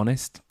 if I'm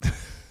honest.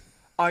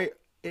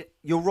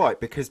 You're right,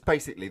 because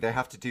basically they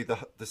have to do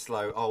the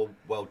slow, oh,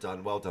 well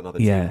done, other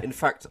team. Yeah. In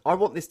fact, I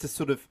want this to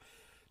sort of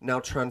now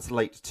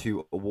translate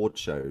to award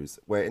shows,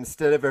 where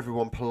instead of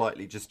everyone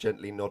politely just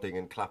gently nodding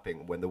and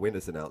clapping when the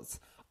winner's announced,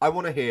 I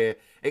want to hear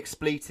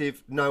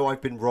expletive, no,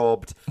 I've been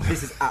robbed,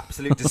 this is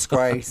absolute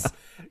disgrace,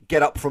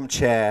 get up from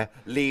chair,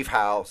 leave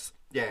house.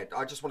 Yeah,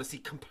 I just want to see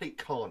complete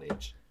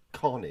carnage.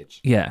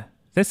 Yeah,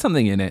 there's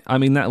something in it. I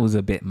mean, that was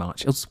a bit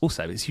much.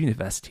 It's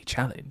University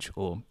Challenge,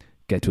 or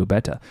Get to a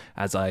Better.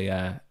 As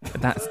that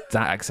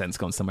accent's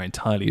gone somewhere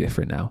entirely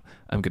different now.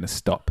 I'm going to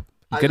stop.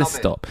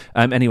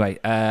 Anyway,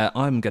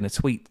 I'm going to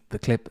tweet the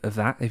clip of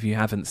that if you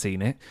haven't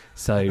seen it.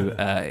 So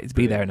it'll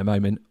be there in a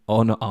moment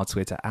on our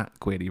Twitter at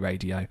Queerly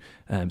Radio,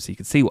 so you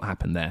can see what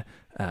happened there.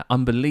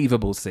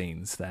 Unbelievable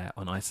scenes there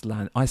on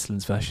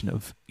Iceland's version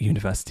of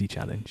University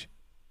Challenge.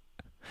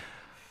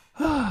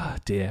 Oh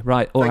dear.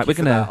 Right. All right. We're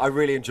gonna. I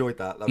really enjoyed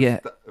that.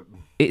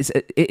 It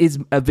is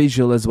a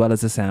visual as well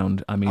as a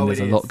sound. I mean, there's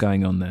a lot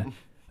going on there.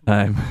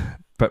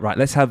 But right,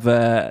 let's have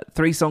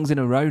 3 songs in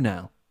a row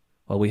now,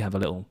 while we have a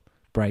little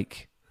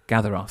break,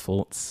 gather our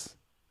thoughts.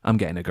 I'm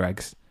getting a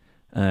Greg's.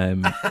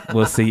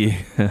 We'll see you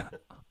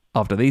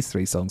after these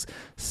 3 songs,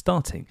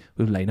 starting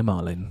with Lena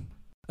Marlin.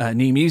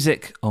 New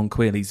music on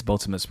Queerly's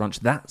Bottomless Brunch.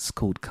 That's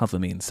called Cover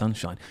Me in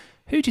Sunshine.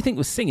 Who do you think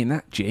was singing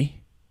that, G?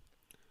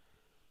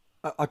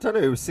 I don't know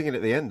who was singing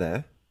at the end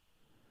there.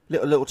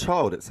 Little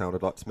child, it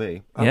sounded like to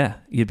me. Yeah,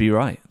 you'd be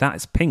right.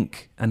 That's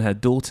Pink and her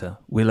daughter,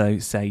 Willow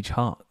Sage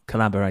Hart,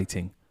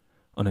 collaborating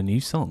on a new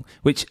song,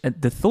 which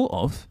at the thought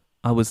of,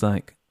 I was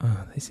like,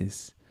 oh, this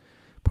is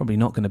probably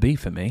not going to be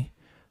for me.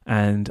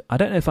 And I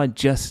don't know if I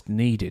just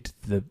needed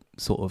the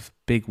sort of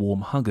big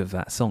warm hug of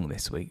that song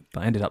this week,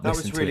 but I ended up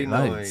listening to it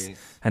loads.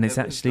 And it's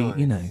actually,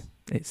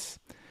 it's...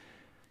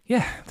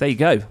 Yeah, there you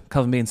go.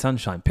 Cover Me in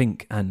Sunshine,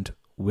 Pink and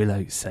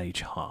Willow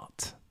Sage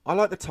Hart. I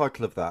like the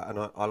title of that,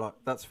 and I like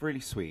that's really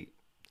sweet.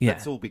 Yeah.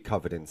 Let's all be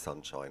covered in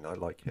sunshine. I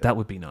like it. That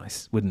would be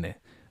nice, wouldn't it?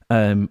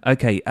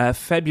 Okay,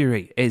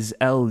 February is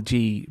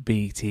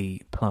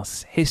LGBT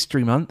plus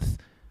History Month.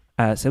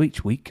 So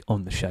each week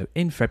on the show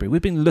in February,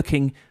 we've been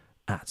looking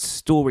at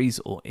stories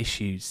or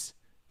issues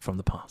from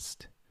the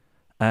past.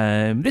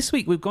 This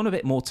week, we've gone a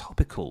bit more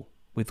topical.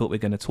 We thought we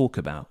were going to talk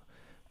about.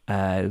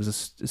 It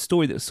was a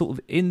story that was sort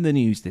of in the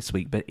news this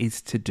week, but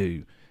is to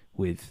do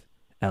with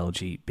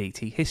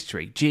LGBT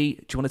history. G,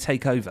 do you want to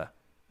take over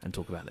and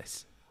talk about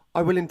this?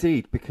 I will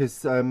indeed,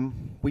 because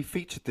we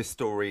featured this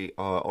story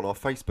on our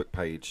Facebook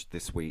page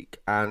this week,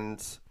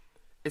 and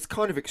it's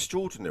kind of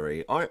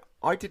extraordinary.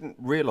 I didn't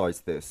realise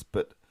this,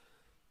 but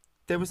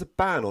there was a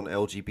ban on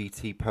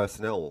LGBT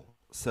personnel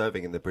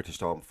serving in the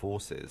British Armed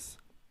Forces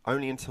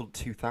only until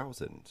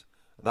 2000.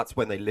 That's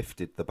when they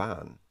lifted the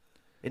ban.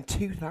 In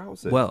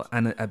 2000. Well,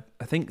 and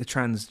I think the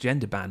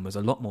transgender ban was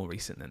a lot more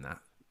recent than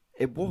that.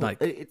 It was.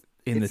 Like,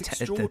 in the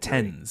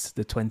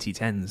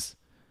 2010s.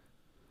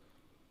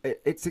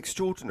 It's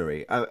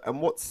extraordinary.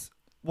 And what's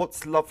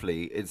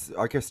lovely is,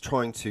 I guess,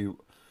 trying to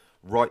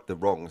right the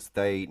wrongs.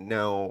 They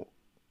now,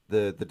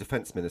 the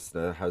Defence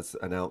Minister has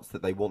announced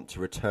that they want to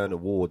return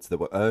awards that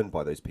were earned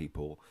by those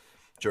people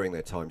during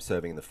their time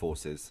serving in the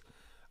forces,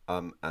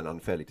 and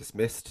unfairly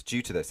dismissed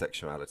due to their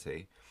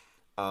sexuality.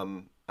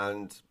 And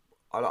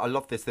I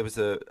love this. There was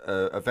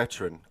a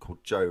veteran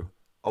called Joe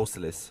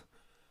Ulselis,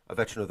 a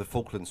veteran of the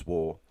Falklands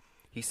War.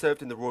 He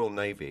served in the Royal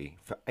Navy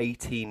for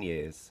 18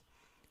 years.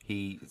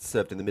 He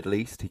served in the Middle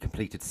East. He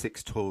completed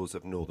 6 tours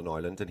of Northern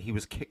Ireland, and he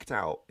was kicked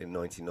out in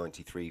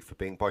 1993 for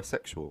being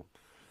bisexual.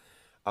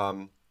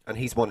 And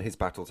he's won his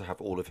battle to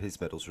have all of his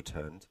medals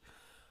returned.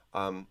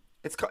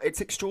 It's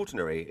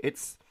extraordinary.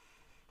 It's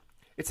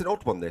an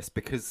odd one, this,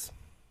 because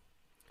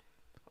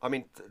I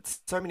mean,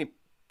 so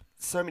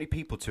many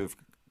people to have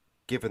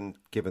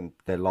given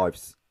their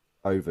lives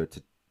over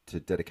to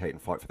dedicate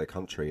and fight for their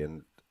country,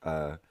 and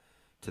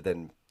to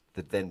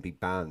then be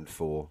banned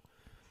for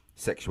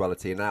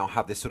sexuality, and now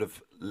have this sort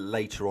of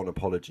later on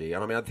apology.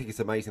 And I mean, I think it's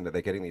amazing that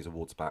they're getting these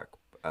awards back.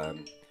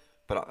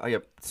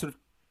 But sort of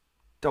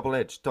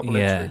double-edged,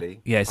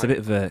 really. Yeah, it's a bit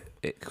of a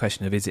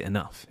question of, is it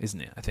enough, isn't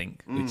it? I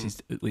think, which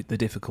is the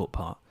difficult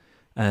part.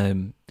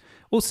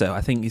 Also,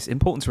 I think it's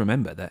important to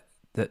remember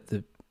that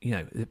the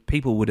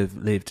people would have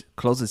lived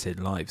closeted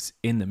lives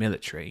in the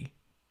military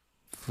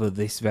for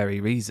this very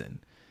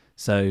reason.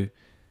 So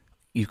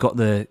you've got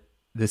the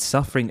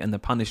suffering and the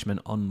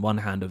punishment on one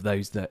hand of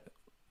those that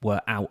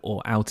were out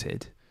or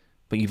outed,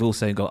 but you've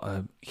also got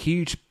a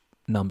huge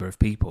number of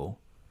people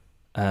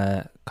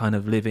kind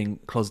of living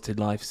closeted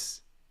lives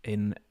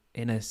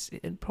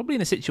probably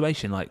in a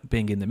situation like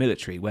being in the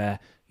military, where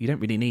you don't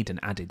really need an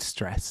added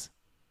stress.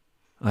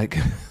 Like,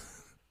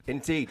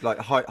 indeed, like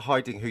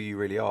hiding who you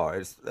really are.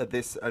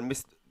 This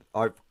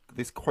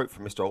quote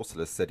from Mr.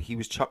 Olselis said he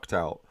was chucked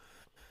out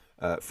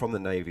from the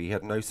Navy. He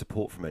had no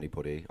support from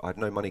anybody. I had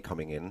no money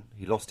coming in.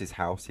 He lost his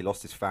house. He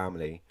lost his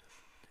family,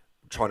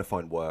 trying to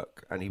find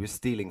work, and he was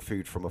stealing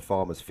food from a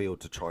farmer's field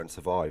to try and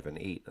survive and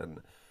eat.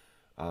 And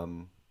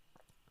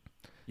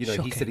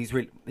Shocking. he said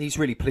he's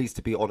really pleased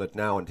to be honoured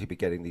now and to be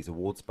getting these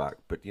awards back.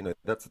 But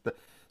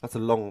that's a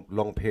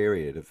long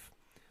period of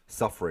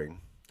suffering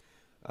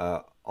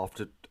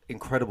after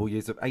incredible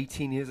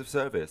 18 years of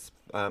service.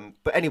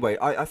 But anyway,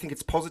 I think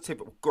it's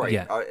positive, great,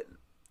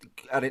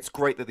 and it's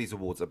great that these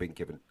awards are being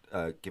given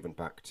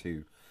back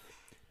to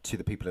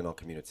the people in our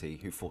community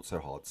who fought so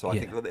hard. So I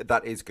think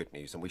that is good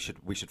news, and we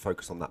should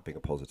focus on that being a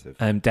positive.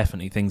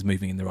 Definitely, things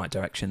moving in the right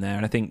direction there,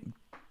 and I think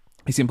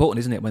it's important,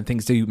 isn't it, when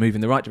things do move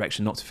in the right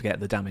direction, not to forget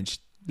the damage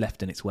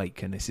left in its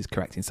wake, and this is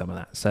correcting some of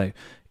that. So,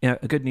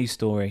 a good news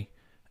story,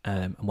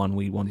 and one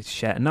we wanted to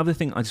share. Another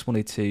thing I just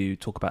wanted to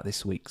talk about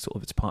this week, sort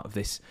of as part of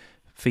this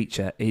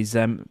feature, is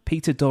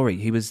Peter Dorry.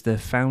 He was the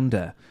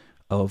founder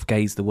of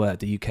Gay's the Word,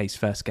 the UK's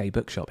first gay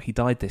bookshop. He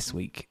died this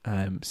week,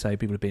 so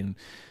people have been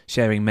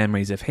sharing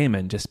memories of him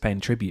and just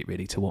paying tribute,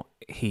 really, to what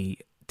he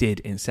did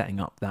in setting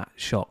up that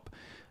shop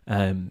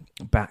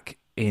back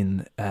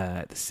in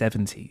the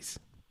 70s.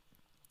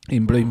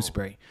 In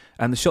Bloomsbury,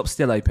 and the shop's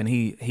still open.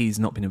 He's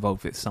not been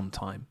involved with it some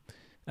time,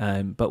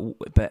 but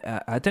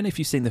I don't know if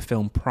you've seen the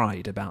film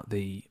Pride about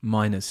the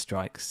miners'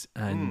 strikes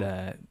and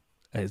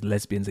as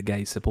lesbians and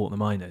gays support the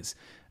miners.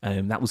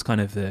 That was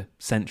kind of the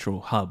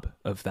central hub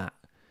of that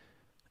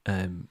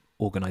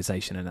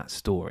organisation and that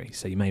story.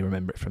 So you may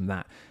remember it from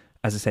that.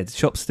 As I said, the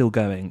shop's still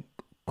going.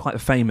 Quite a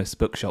famous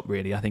bookshop,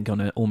 really. I think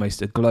on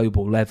almost a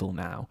global level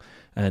now.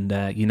 And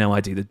I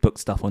do the book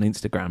stuff on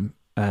Instagram,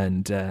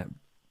 and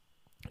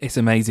it's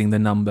amazing the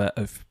number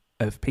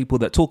of people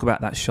that talk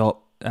about that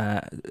shop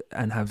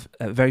and have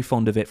very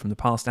fond of it from the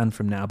past and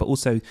from now. But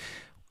also,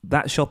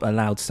 that shop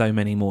allowed so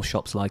many more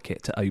shops like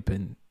it to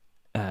open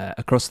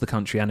across the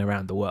country and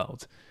around the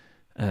world.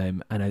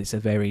 And it's a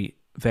very,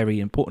 very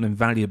important and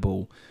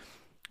valuable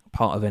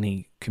part of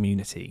any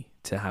community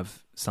to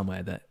have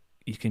somewhere that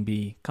you can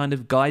be kind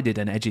of guided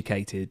and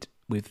educated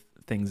with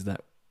things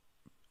that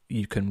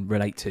you can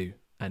relate to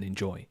and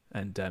enjoy.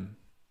 And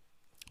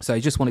so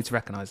I just wanted to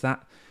recognise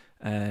that.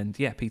 And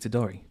Peter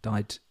Dorry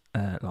died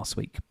last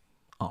week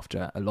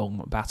after a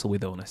long battle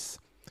with illness.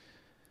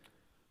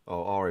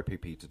 Oh, R.I.P.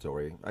 Peter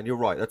Dorry. And you're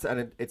right. It's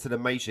an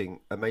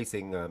amazing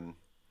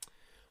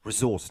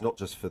resource, not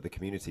just for the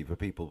community, for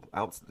people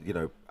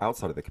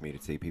outside of the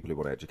community, people who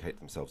want to educate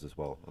themselves as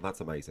well. And that's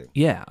amazing.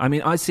 Yeah, I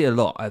mean, I see a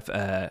lot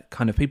of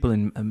kind of people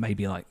in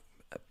maybe like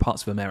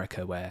parts of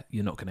America where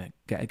you're not going to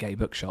get a gay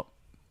bookshop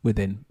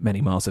within many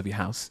miles of your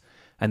house.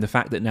 And the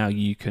fact that now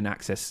you can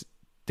access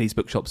these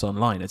bookshops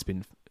online has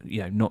been,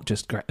 not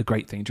just a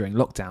great thing during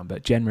lockdown,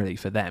 but generally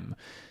for them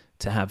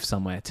to have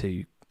somewhere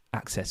to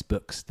access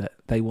books that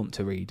they want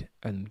to read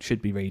and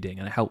should be reading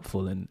and are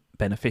helpful and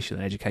beneficial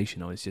and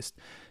educational is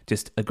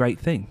just a great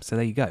thing. So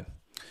there you go.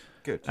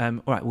 Good.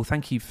 All right. Well,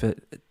 thank you for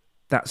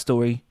that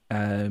story.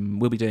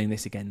 We'll be doing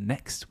this again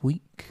next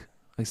week.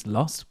 It's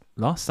last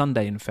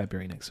Sunday in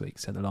February next week.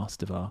 So the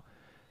last of our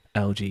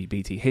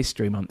LGBT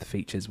History Month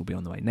features will be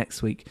on the way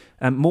next week.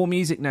 More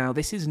music now.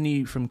 This is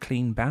new from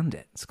Clean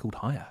Bandit. It's called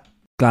Higher.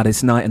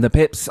 Gladys Knight and the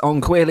Pips on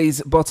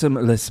Queerly's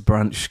Bottomless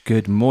Brunch.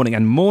 Good morning,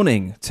 and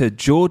morning to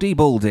Geordie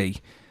Baldy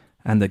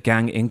and the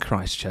gang in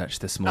Christchurch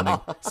this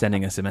morning,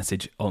 sending us a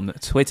message on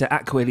Twitter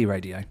at Queerly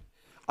Radio.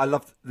 I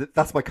love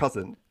that's my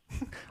cousin.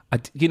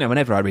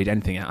 Whenever I read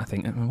anything out, I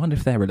think, I wonder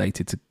if they're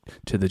related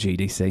to the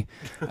GDC.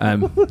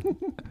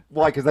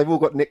 Why? Because they've all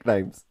got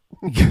nicknames.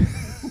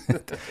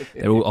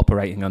 They're all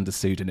operating under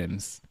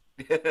pseudonyms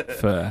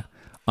for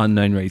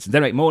unknown reasons.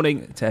 Anyway,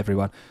 morning to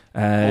everyone.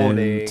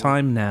 Morning.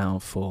 Time now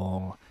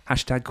for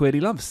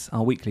 #QueerlyLoves,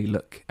 our weekly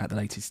look at the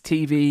latest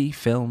TV,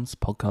 films,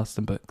 podcasts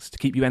and books. To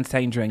keep you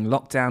entertained during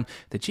lockdown,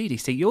 the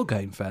GDC, you're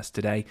going first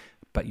today,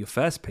 but your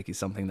first pick is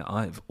something that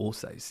I've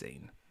also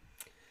seen.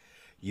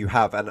 You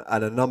have, and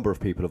a number of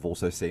people have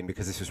also seen,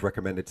 because this was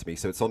recommended to me.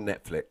 So it's on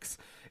Netflix.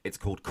 It's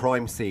called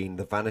Crime Scene: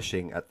 The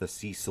Vanishing at the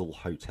Cecil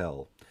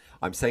Hotel.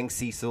 I'm saying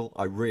Cecil.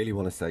 I really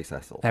want to say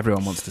Cecil.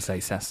 Everyone wants to say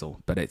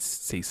Cecil, but it's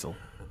Cecil.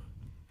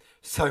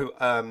 So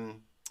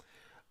I'm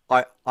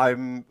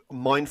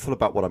mindful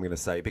about what I'm going to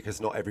say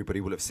because not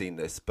everybody will have seen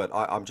this, but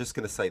I'm just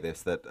going to say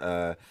this,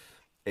 that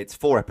it's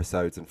 4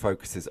 episodes and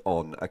focuses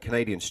on a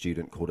Canadian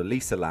student called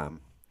Elisa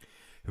Lam,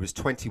 who was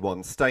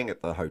 21, staying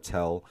at the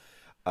hotel,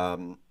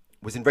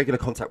 was in regular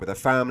contact with her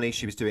family.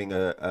 She was doing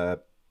a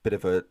bit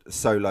of a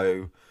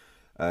solo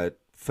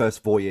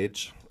first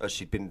voyage.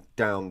 She'd been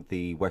down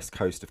the west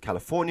coast of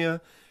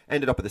California,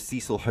 ended up at the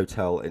Cecil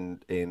Hotel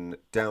in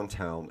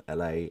downtown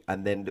LA,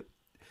 and then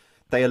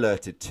they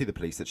alerted to the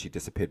police that she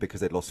disappeared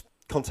because they'd lost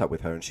contact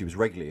with her, and she was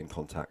regularly in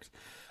contact.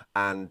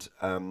 And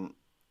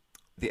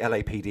the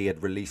LAPD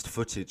had released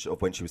footage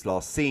of when she was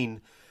last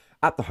seen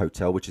at the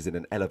hotel, which is in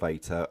an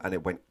elevator, and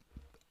it went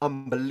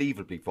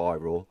unbelievably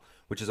viral,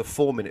 which is a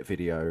 4-minute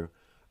video,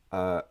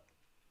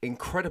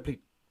 incredibly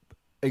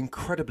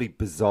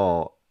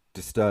bizarre,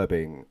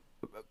 disturbing,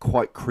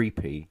 quite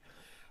creepy.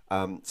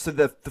 So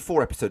the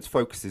 4 episodes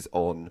focuses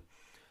on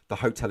the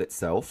hotel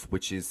itself,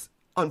 which is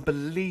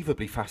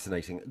unbelievably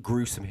fascinating,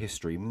 gruesome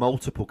history,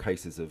 multiple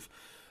cases of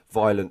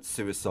violence,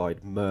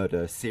 suicide,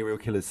 murder, serial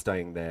killers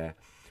staying there.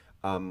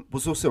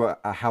 Was also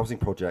a housing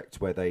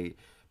project where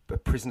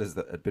prisoners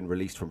that had been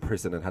released from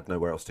prison and had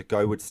nowhere else to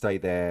go would stay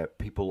there.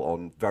 People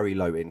on very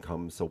low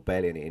incomes or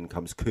barely any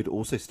incomes could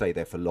also stay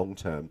there for long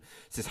term.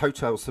 So this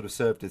hotel sort of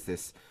served as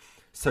this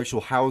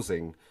social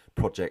housing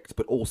project,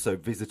 but also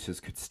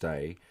visitors could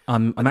stay.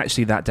 I'm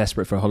actually that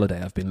desperate for a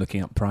holiday. I've been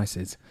looking up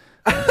prices.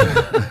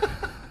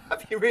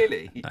 Have you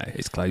really? No,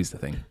 it's closed, I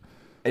think.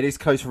 It is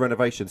closed for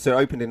renovation. So it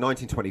opened in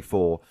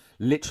 1924,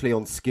 literally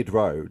on Skid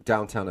Row,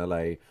 downtown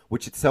LA,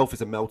 which itself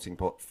is a melting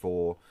pot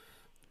for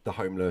the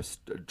homeless,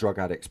 drug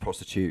addicts,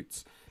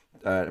 prostitutes,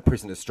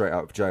 prisoners straight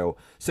out of jail.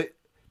 So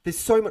there's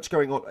so much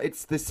going on.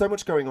 There's so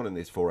much going on in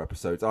these 4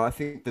 episodes. I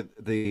think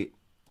that the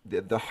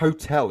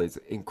hotel is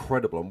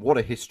incredible, and what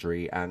a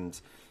history.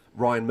 And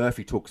Ryan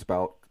Murphy talks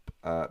about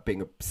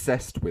being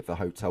obsessed with the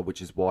hotel,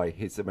 which is why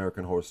his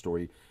American Horror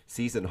Story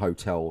season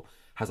hotel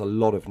has a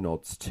lot of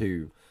nods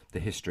to the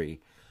history.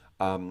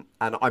 And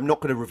I'm not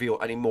going to reveal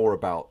any more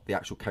about the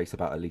actual case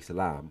about Elisa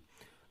Lam.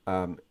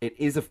 I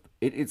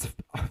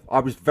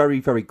was very,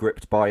 very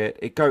gripped by it.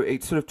 It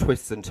sort of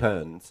twists and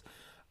turns.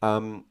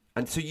 And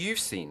so you've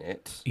seen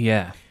it.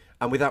 Yeah.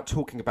 And without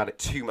talking about it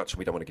too much, and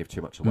we don't want to give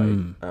too much away.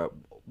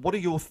 What are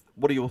your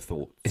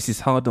thoughts? This is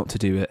hard not to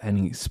do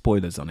any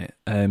spoilers on it.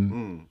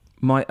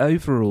 My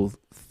overall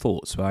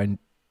thoughts were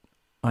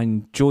I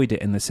enjoyed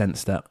it in the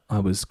sense that I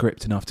was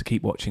gripped enough to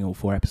keep watching all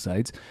 4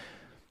 episodes.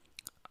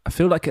 I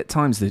feel like at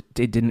times that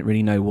it didn't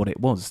really know what it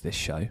was, this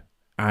show.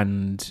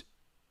 And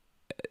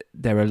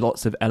there are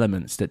lots of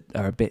elements that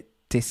are a bit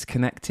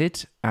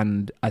disconnected.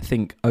 And I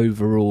think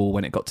overall,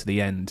 when it got to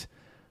the end,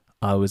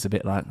 I was a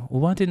bit like,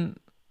 well,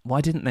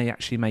 why didn't they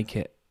actually make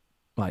it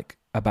like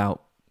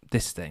about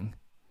this thing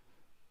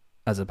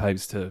as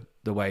opposed to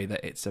the way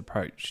that it's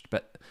approached?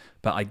 But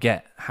I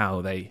get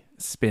how they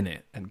spin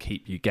it and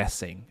keep you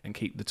guessing and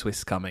keep the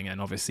twists coming. And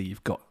obviously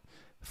you've got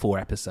 4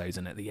 episodes,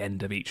 and at the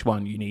end of each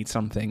one, you need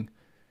something.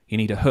 You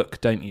need a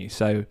hook, don't you?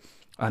 So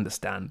I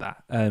understand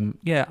that.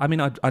 Yeah, I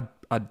mean,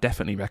 I'd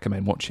definitely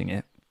recommend watching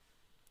it.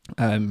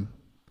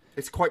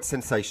 It's quite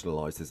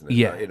sensationalized, isn't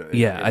it?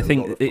 Yeah, I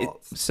think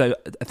so.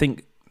 I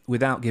think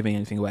without giving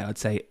anything away, I'd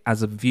say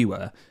as a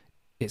viewer,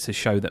 it's a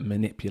show that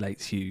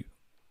manipulates you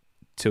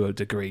to a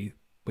degree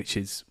which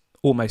is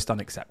almost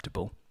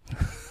unacceptable.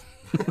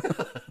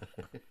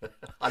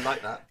 I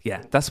like that.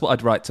 Yeah, that's what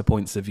I'd write to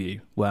Points of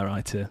View, were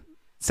I to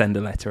send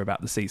a letter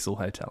about the Cecil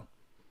Hotel.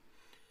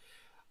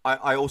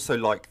 I also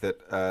like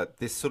that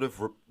this sort of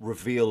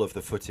reveal of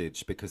the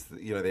footage, because the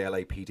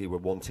LAPD were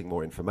wanting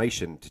more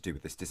information to do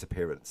with this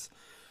disappearance,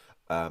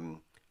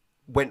 went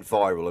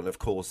viral, and of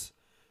course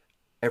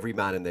every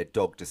man and their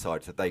dog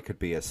decided that they could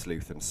be a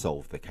sleuth and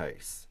solve the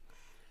case.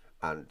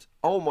 And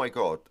oh my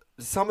god,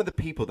 some of the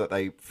people that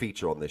they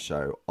feature on this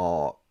show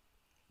are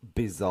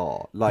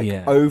bizarre,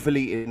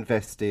 overly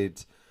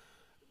invested,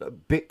 a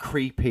bit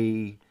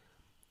creepy,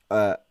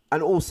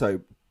 and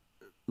also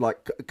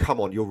like,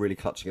 come on, you're really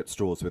clutching at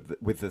straws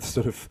with the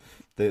sort of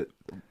the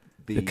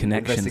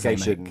connections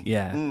investigation.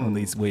 On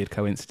these weird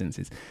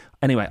coincidences.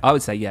 Anyway, I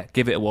would say,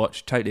 give it a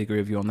watch. Totally agree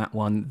with you on that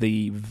one.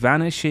 The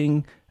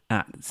Vanishing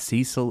at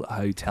Cecil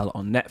Hotel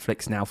on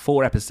Netflix now.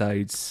 4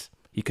 episodes.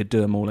 You could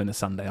do them all in a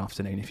Sunday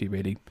afternoon if you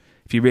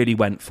really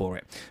went for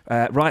it.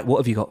 Right, what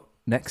have you got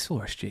next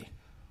for us, G?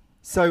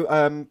 So,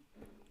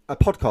 a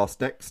podcast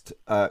next,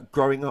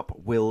 Growing Up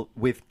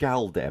with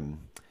Galdem.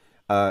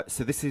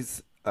 So this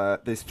is,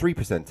 there's 3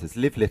 presenters,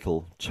 Liv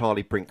Little,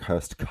 Charlie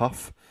Brinkhurst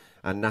Cuff,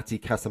 and Natty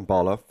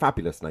Kasambala.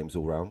 Fabulous names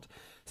all round.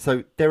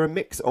 So they're a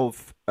mix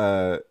of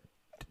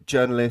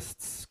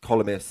journalists,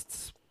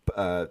 columnists,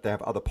 they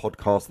have other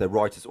podcasts, they're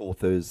writers,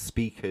 authors,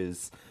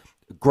 speakers,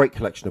 great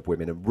collection of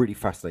women, and really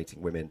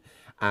fascinating women.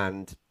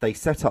 And they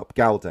set up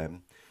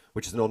Galdem,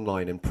 which is an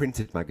online and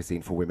printed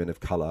magazine for women of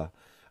colour,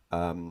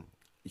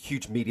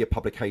 huge media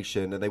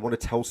publication, and they want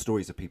to tell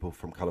stories of people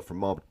from colour, from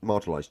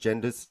marginalised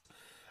genders.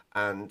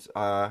 And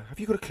have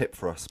you got a clip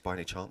for us by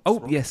any chance? Oh,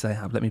 Rob? yes, I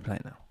have. Let me play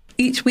it now.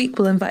 Each week,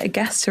 we'll invite a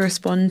guest to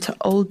respond to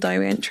old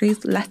diary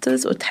entries,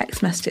 letters, or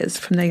text messages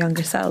from their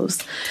younger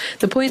selves.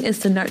 The point is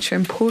to nurture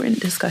important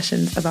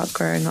discussions about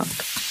growing up.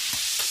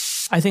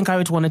 I think I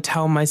would want to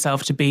tell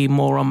myself to be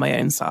more on my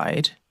own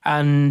side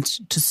and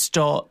to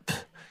stop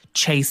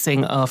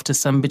chasing after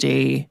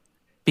somebody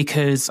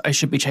because I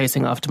should be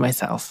chasing after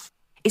myself.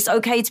 It's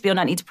okay to be on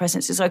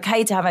antidepressants. It's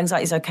okay to have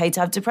anxiety. It's okay to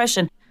have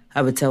depression.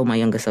 I would tell my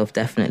younger self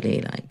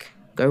definitely,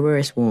 go where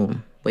it's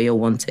warm, where you're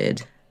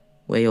wanted,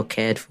 where you're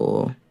cared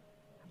for,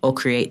 or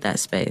create that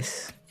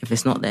space. If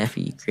it's not there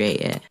for you,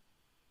 create it.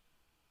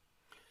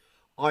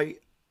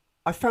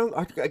 I found,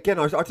 I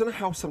don't know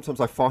how sometimes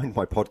I find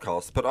my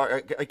podcast, but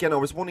I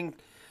was wanting,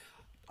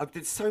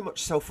 there's so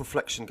much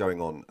self-reflection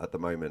going on at the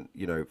moment,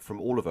 from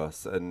all of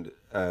us, and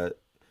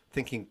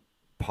thinking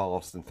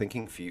past and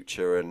thinking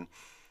future and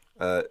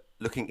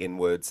looking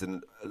inwards,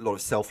 and a lot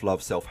of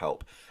self-love,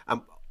 self-help.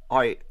 And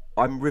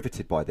I'm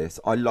riveted by this.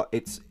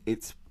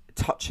 It's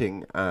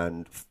touching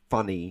and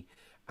funny,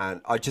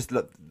 and I just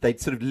love, they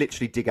sort of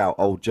literally dig out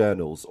old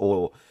journals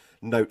or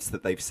notes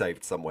that they've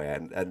saved somewhere,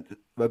 and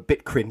a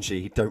bit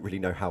cringy, don't really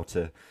know how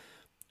to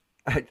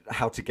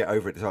get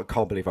over it. I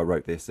can't believe I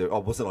wrote this.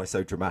 Wasn't I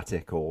so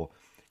dramatic? Or,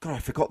 God,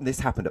 I've forgotten this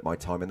happened at my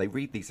time. And they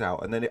read these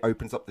out, and then it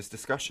opens up this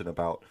discussion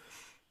about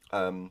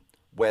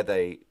where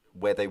they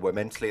were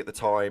mentally at the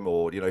time,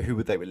 or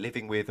who they were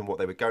living with and what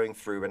they were going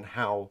through, and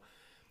how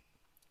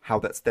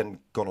that's then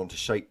gone on to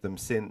shape them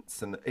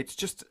since. And it's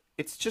just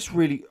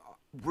really,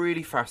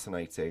 really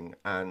fascinating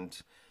and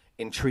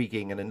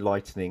intriguing and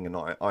enlightening, and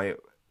I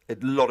a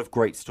lot of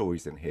great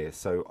stories in here,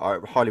 so I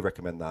highly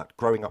recommend that.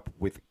 Growing Up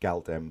with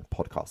Galdem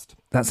podcast.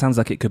 That sounds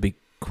like it could be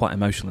quite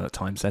emotional at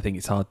times. I think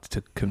it's hard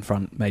to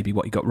confront maybe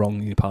what you got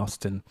wrong in your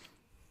past and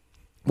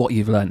what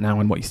you've learned now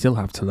and what you still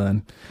have to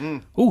learn.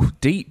 Oh,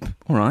 deep.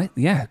 All right.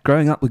 Yeah.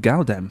 Growing Up with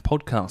Galdem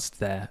podcast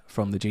there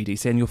from the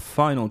GDC. And your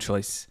final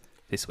choice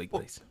this week,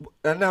 please.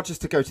 And now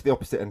just to go to the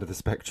opposite end of the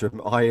spectrum,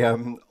 I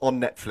on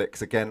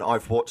Netflix again,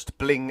 I've watched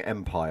Bling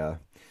Empire.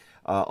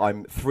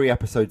 I'm 3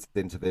 episodes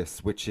into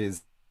this, which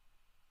is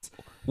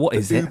what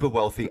is it? Uber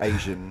wealthy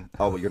Asian.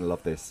 Oh, you're going to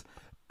love this.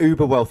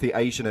 Uber wealthy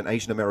Asian and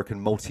Asian American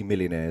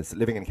multimillionaires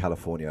living in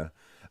California,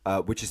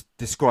 which is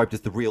described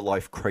as the real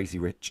life Crazy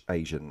Rich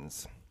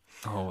Asians.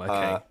 Oh,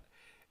 okay.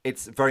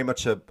 It's very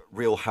much a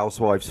Real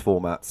Housewives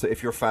format. So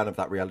if you're a fan of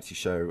that reality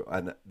show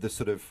and the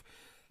sort of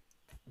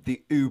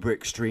the uber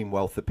extreme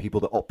wealth that people,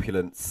 the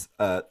opulence,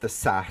 the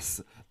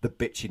sass, the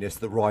bitchiness,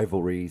 the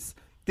rivalries,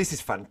 this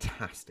is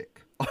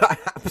fantastic. I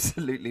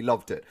absolutely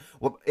loved it.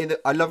 Well,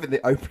 I love in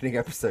the opening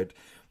episode,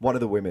 one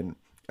of the women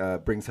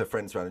brings her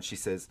friends around and she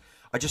says,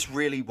 I just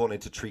really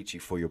wanted to treat you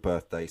for your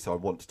birthday, so I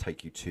want to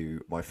take you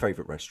to my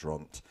favourite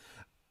restaurant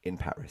in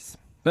Paris.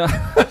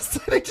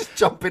 So they just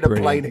jump in a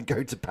plane and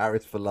go to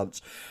Paris for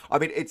lunch. I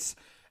mean, it's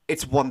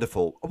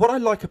wonderful. What I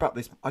like about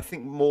this, I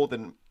think more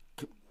than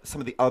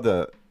some of the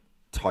other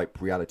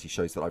type reality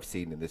shows that I've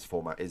seen in this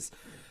format, is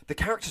the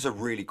characters are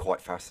really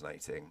quite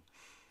fascinating.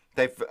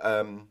 They've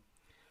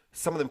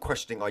some of them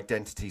questioning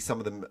identity, some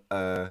of them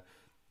are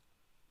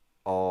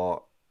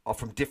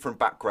from different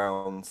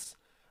backgrounds,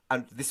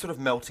 and this sort of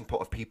melting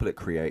pot of people it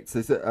creates.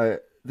 There's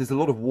a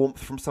lot of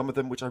warmth from some of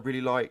them, which I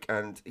really like,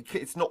 and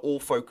it's not all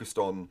focused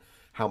on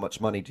how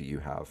much money do you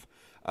have.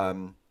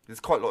 There's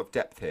quite a lot of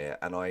depth here,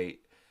 and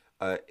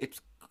it's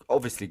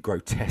obviously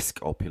grotesque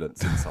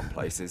opulence in some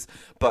places,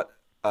 but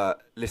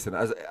listen,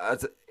 as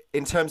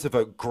in terms of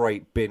a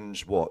great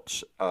binge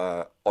watch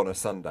on a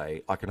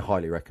Sunday, I can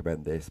highly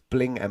recommend this.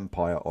 Bling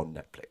Empire on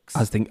Netflix.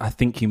 I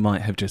think you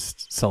might have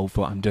just solved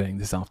what I'm doing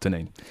this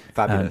afternoon.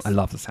 Fabulous. I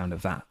love the sound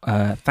of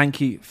that. Thank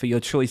you for your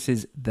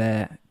choices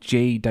there,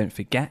 G. Don't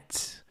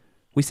forget,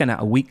 we send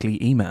out a weekly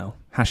email,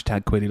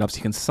 #QueerlyLoves.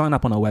 You can sign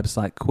up on our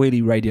website,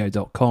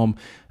 queerlyradio.com,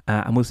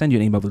 and we'll send you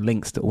an email with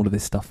links to all of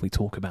this stuff we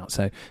talk about.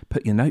 So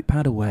put your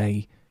notepad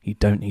away. You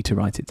don't need to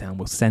write it down.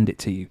 We'll send it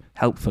to you,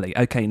 helpfully.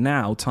 Okay,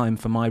 now time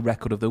for my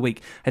record of the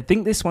week. I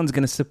think this one's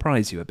going to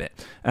surprise you a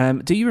bit.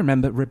 Do you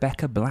remember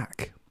Rebecca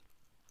Black?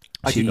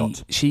 I do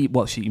not.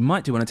 You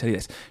might do want to tell you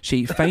this.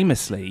 She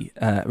famously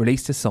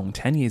released a song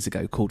 10 years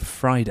ago called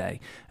Friday,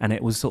 and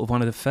it was sort of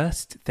one of the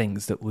first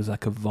things that was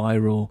like a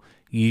viral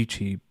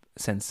YouTube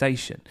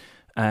sensation.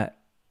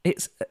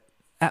 It's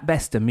at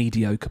best a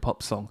mediocre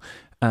pop song,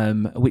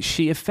 which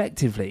she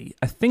effectively,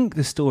 I think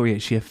the story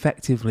is she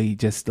effectively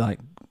just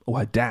or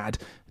her dad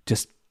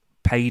just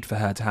paid for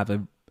her to have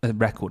a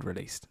record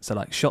released.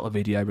 So shot a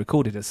video,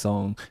 recorded a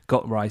song,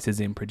 got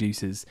writers in,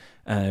 producers,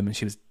 and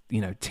she was,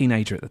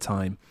 teenager at the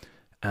time,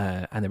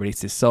 and they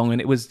released this song, and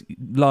it was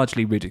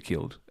largely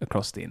ridiculed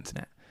across the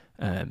internet,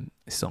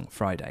 this song,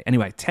 Friday.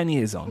 Anyway, 10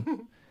 years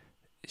on,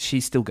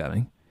 she's still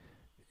going.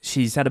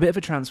 She's had a bit of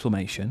a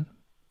transformation.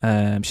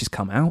 She's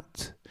come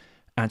out,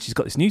 and she's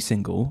got this new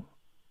single,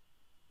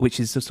 which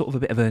is a sort of a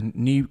bit of a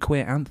new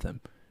queer anthem.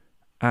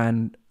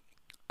 And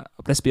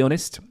let's be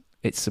honest,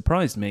 it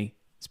surprised me.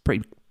 It's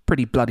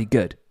pretty bloody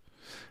good.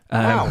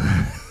 Wow.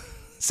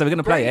 So we're going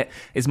to play it.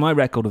 It's my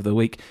record of the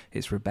week.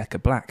 It's Rebecca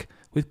Black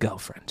with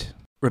Girlfriend.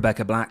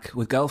 Rebecca Black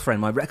with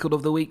Girlfriend, my record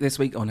of the week this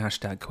week on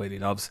hashtag Queerly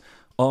Loves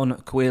on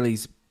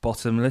Queerly's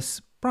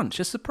Bottomless Brunch.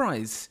 A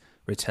surprise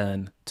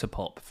return to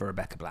pop for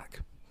Rebecca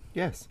Black.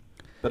 Yes,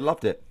 but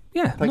loved it.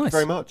 Yeah, Thank you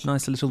very much.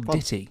 Nice little Fun.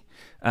 ditty.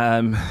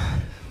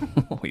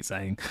 What are we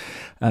saying?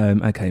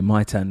 Okay,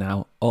 my turn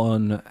now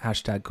on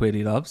hashtag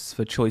Queerly Loves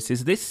for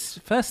choices. This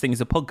first thing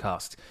is a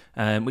podcast,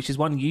 which is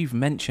one you've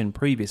mentioned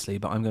previously,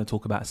 but I'm going to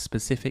talk about a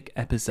specific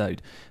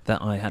episode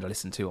that I had to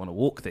listen to on a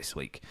walk this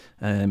week.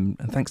 And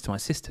thanks to my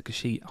sister, because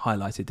she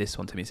highlighted this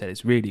one to me and said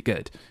it's really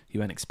good.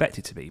 You won't expect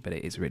it to be, but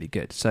it is really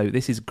good. So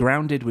this is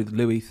Grounded with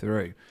Louis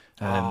Theroux.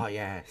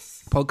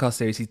 Yes. Podcast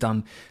series he's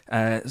done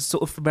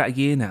sort of for about a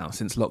year now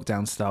since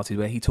lockdown started,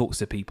 where he talks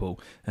to people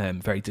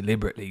very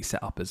deliberately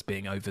set up as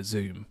being over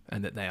Zoom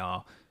and that they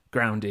are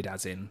grounded,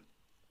 as in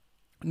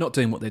not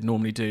doing what they'd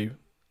normally do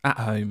at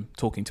home,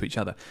 talking to each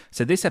other.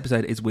 So this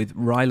episode is with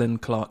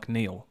Rylan Clark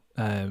Neal,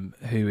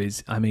 who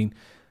is,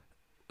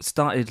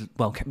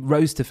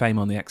 rose to fame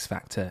on The X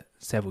Factor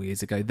several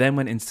years ago, then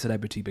went into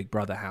Celebrity Big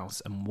Brother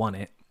house and won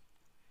it.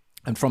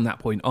 And from that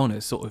point on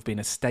has sort of been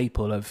a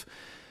staple of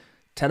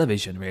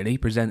television, really,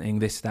 presenting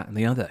this, that and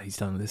the other. He's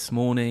done This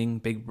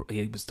Morning,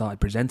 he started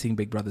presenting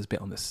Big Brother's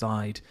bit on the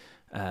side,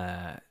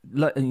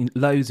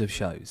 loads of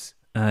shows.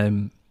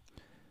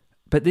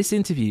 But this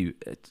interview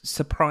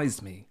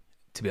surprised me,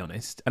 to be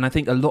honest. And I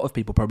think a lot of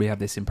people probably have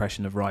this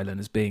impression of Rylan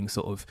as being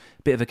sort of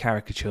a bit of a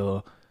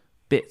caricature,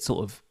 bit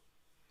sort of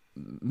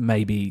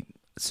maybe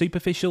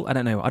superficial. I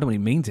don't know. I don't really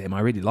mean to him. I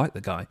really like the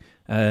guy.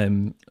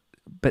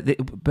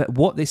 But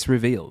what this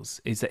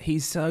reveals is that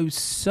he's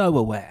so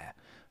aware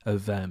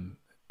of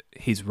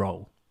his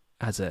role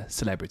as a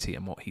celebrity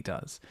and what he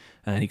does.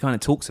 And he kind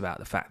of talks about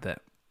the fact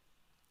that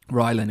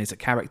Rylan is a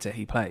character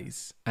he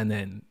plays, and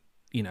then,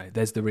 you know,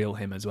 there's the real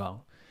him as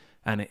well.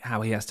 And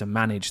how he has to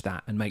manage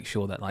that and make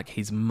sure that, like,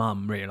 his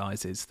mum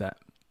realises that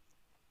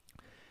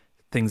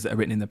things that are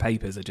written in the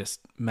papers are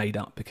just made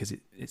up because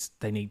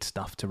they need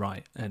stuff to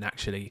write. And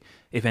actually,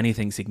 if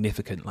anything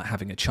significant, like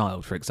having a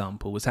child, for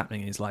example, was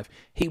happening in his life,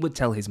 he would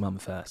tell his mum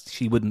first.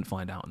 She wouldn't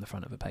find out on the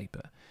front of a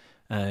paper.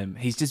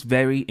 He's just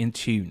very in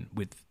tune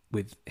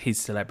with his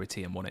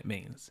celebrity and what it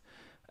means.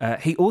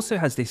 He also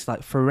has this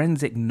like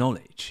forensic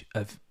knowledge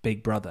of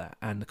Big Brother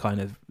and kind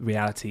of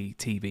reality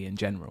TV in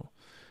general.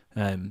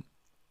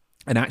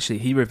 And actually,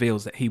 he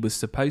reveals that he was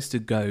supposed to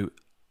go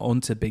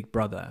onto Big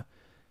Brother,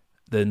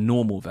 the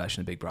normal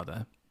version of Big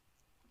Brother,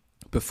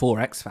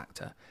 before X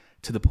Factor,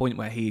 to the point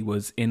where he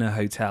was in a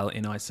hotel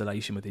in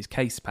isolation with his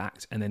case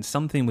packed, and then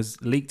something was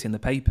leaked in the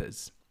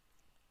papers.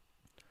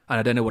 And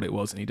I don't know what it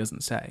was, and he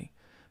doesn't say,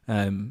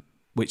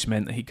 which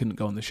meant that he couldn't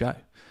go on the show.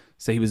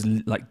 So he was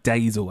like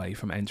days away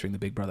from entering the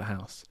Big Brother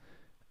house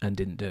and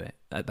didn't do it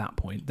at that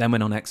point. Then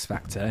went on X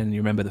Factor, and you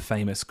remember the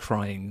famous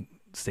crying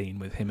scene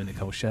with him and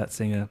Nicole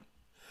Scherzinger?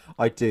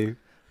 I do.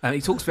 And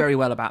he talks very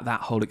well about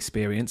that whole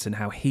experience and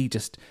how he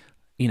just,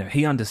 you know,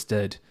 he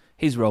understood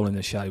his role in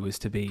the show was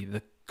to be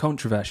the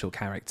controversial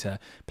character,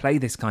 play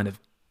this kind of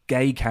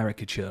gay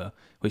caricature,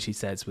 which he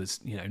says was,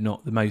 you know,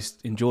 not the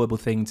most enjoyable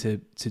thing to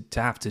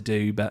have to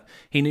do, but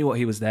he knew what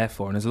he was there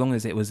for. And as long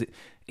as it was,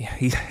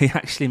 he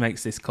actually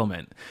makes this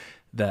comment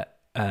that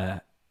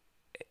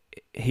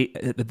he,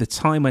 at the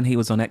time when he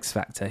was on X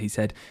Factor, he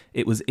said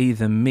it was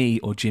either me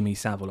or Jimmy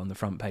Savile on the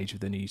front page of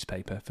the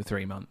newspaper for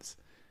 3 months.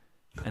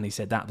 And he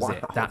said that was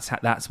it.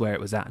 That's where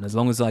it was at. And as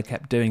long as I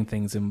kept doing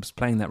things and was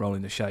playing that role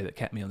in the show that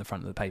kept me on the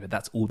front of the paper,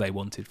 that's all they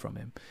wanted from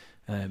him.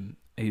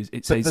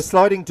 The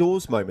sliding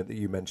doors moment that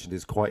you mentioned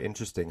is quite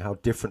interesting. How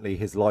differently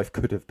his life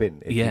could have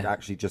been if he'd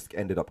actually just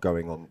ended up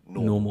going on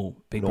normal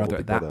Big Brother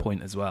at that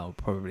point as well.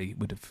 Probably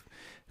would have,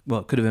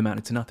 well, could have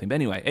amounted to nothing. But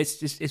anyway,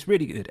 it's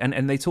really good.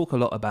 And they talk a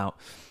lot about,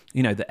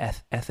 you know, the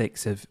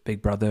ethics of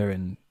Big Brother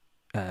and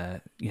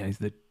you know,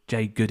 the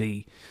Jay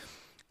Goody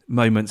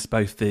moments,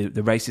 both the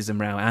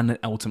racism row and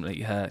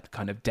ultimately her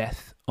kind of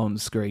death on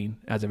screen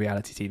as a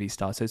reality TV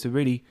star. So it's a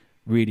really,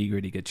 really,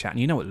 really good chat.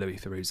 And you know what Louis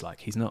Theroux's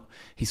like. He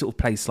sort of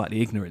plays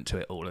slightly ignorant to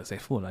it all, as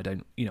if, well, I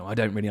don't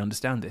really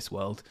understand this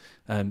world.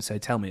 So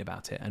tell me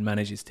about it, and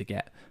manages to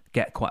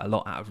get quite a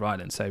lot out of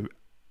Rylan. So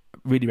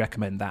really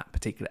recommend that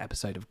particular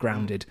episode of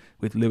Grounded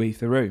with Louis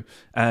Theroux.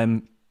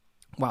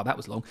 Wow, that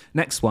was long.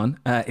 Next one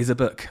is a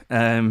book.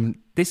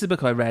 This is a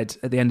book I read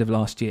at the end of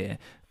last year.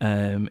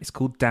 It's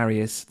called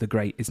Darius the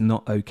Great is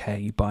Not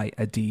Okay by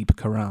Adib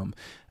Karam.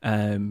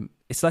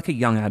 It's like a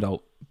young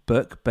adult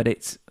book, but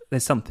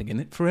there's something in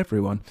it for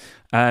everyone.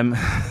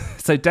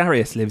 So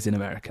Darius lives in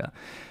America.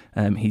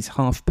 He's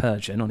half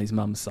Persian on his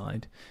mum's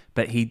side,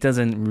 but he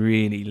doesn't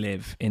really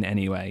live in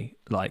any way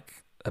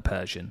like a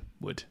Persian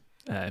would.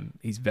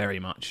 He's very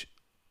much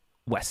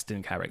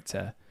Western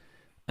character,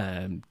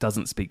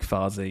 doesn't speak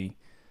Farsi.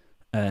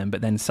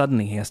 But then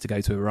suddenly he has to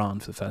go to Iran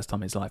for the first time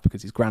in his life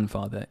because his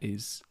grandfather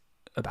is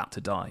about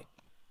to die.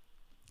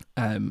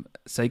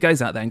 So he goes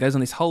out there and goes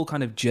on this whole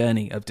kind of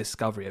journey of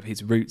discovery of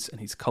his roots and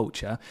his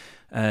culture.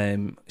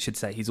 Should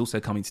say he's also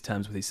coming to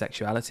terms with his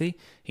sexuality.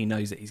 He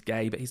knows that he's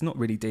gay, but he's not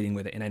really dealing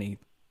with it in any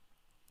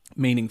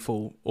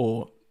meaningful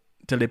or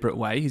deliberate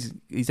way.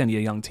 He's only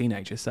a young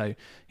teenager, so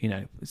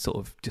it's sort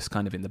of just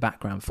kind of in the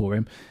background for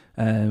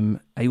him.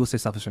 He also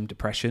suffers from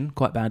depression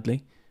quite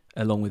badly,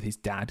 along with his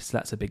dad, so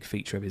that's a big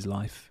feature of his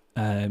life.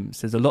 So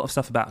there's a lot of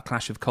stuff about a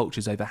clash of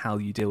cultures over how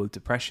you deal with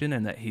depression,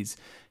 and that his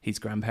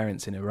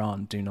grandparents in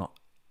Iran do not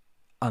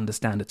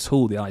understand at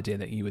all the idea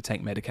that you would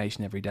take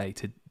medication every day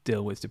to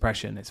deal with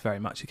depression. It's very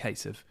much a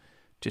case of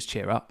just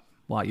cheer up.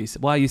 Why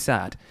are you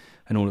sad?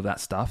 And all of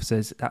that stuff.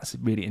 So that's a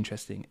really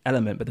interesting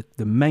element. But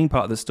the main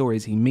part of the story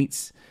is he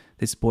meets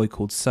this boy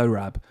called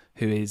Sohrab,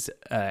 who is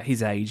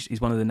his age.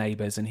 He's one of the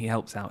neighbours, and he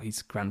helps out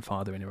his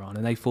grandfather in Iran.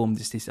 And they form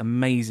this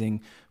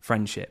amazing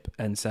friendship.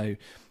 And so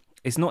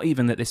it's not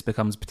even that this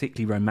becomes a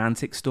particularly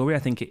romantic story. I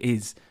think it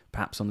is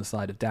perhaps on the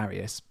side of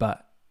Darius,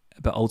 but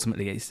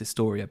ultimately it's a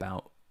story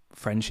about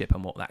friendship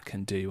and what that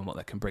can do and what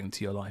that can bring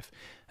to your life.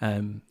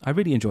 I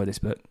really enjoy this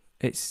book.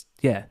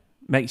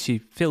 Makes you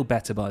feel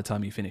better by the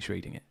time you finish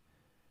reading it.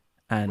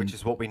 Which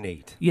is what we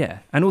need. Yeah.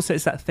 And also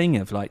it's that thing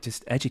of like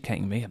just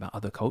educating me about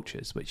other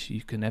cultures, which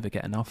you can never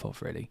get enough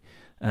of, really.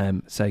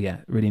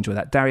 Really enjoy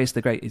that. Darius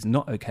the Great is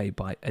Not Okay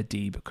by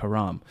Adib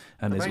Karam.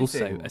 And there's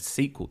also a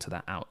sequel to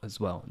that out as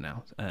well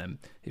now,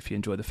 if you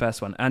enjoy the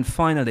first one. And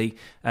finally,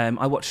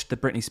 I watched the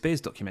Britney Spears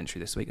documentary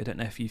this week. I don't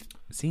know if you've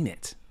seen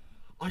it.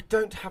 I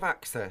don't have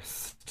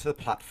access to the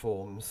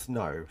platforms,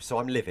 no. So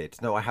I'm livid.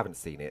 No, I haven't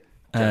seen it.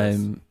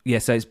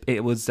 So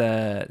it was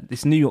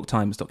this New York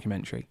Times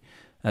documentary.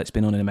 It's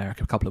been on in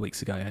America a couple of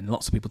weeks ago, and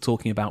lots of people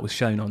talking about, was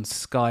shown on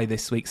Sky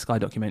this week, Sky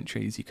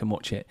Documentaries. You can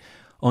watch it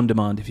on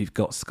demand if you've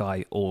got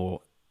Sky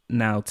or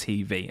Now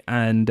TV.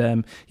 And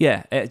I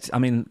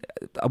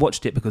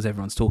watched it because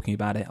everyone's talking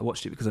about it. I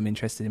watched it because I'm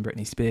interested in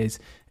Britney Spears.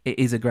 It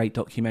is a great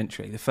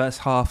documentary. The first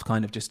half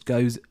kind of just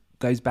goes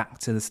back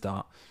to the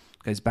start,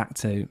 goes back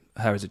to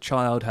her as a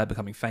child, her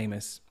becoming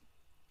famous,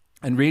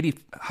 and really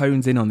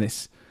hones in on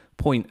this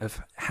point of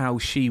how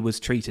she was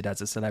treated as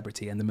a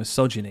celebrity and the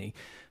misogyny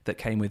that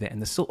came with it,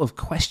 and the sort of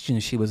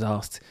questions she was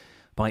asked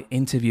by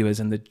interviewers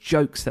and the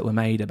jokes that were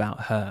made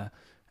about her,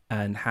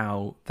 and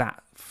how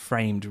that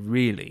framed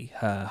really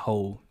her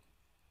whole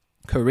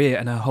career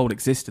and her whole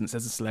existence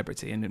as a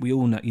celebrity. And we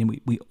all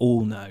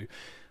know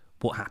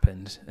what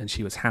happened, and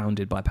she was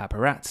hounded by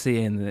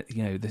paparazzi, and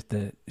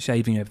the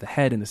shaving of the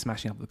head and the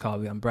smashing up of the car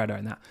with the umbrella,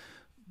 and that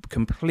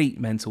complete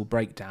mental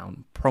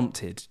breakdown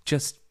prompted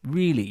just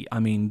really,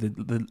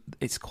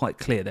 it's quite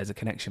clear there's a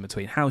connection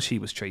between how she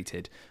was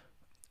treated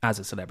as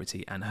a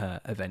celebrity and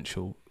her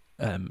eventual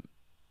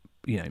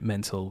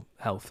mental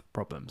health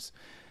problems.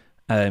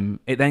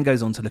 It then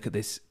goes on to look at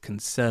this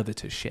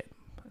conservatorship,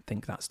 I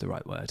think that's the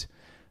right word,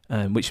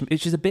 which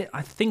is a bit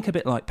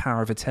like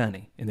power of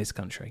attorney in this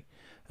country.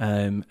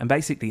 And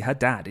basically her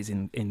dad is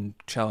in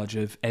charge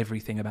of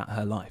everything about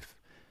her life,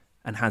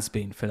 and has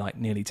been for like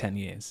nearly 10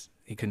 years.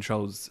 He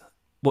controls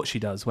what she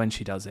does, when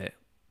she does it,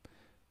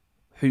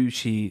 who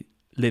she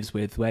lives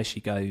with, where she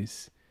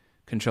goes,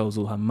 controls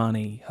all her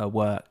money, her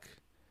work.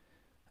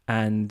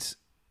 And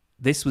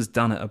this was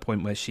done at a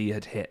point where she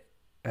had hit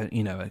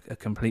a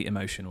complete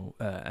emotional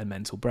and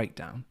mental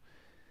breakdown,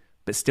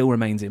 but still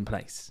remains in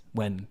place,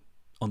 when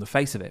on the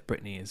face of it,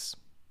 Britney is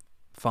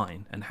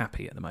fine and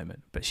happy at the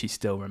moment, but she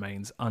still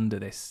remains under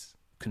this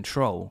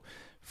control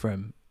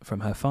from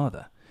her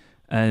father.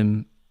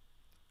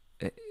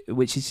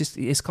 Which is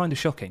it's kind of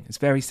shocking. It's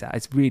very sad.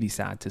 It's really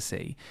sad to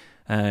see.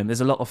 There's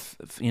a lot of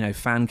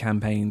fan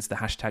campaigns. The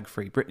hashtag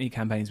Free Britney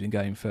campaign's been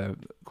going for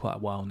quite a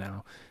while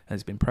now.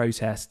 There's been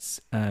protests,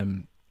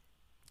 and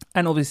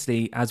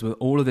obviously, as with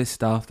all of this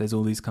stuff, there's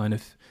all these kind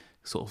of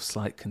sort of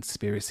slight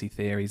conspiracy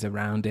theories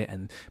around it,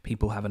 and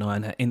people have an eye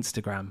on her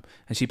Instagram,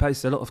 and she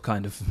posts a lot of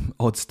kind of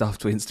odd stuff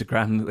to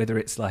Instagram, whether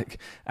it's like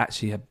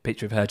actually a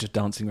picture of her just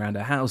dancing around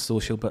her house,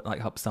 or she'll put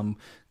like up some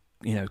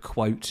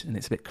quote, and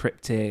it's a bit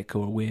cryptic,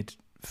 or a weird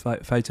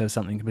photo of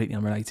something completely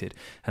unrelated,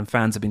 and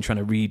fans have been trying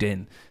to read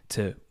in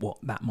to what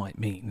that might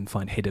mean and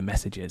find hidden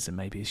messages, and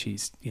maybe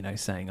she's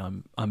saying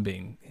I'm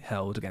being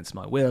held against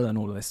my will and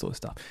all of this sort of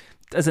stuff.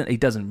 It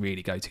doesn't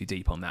really go too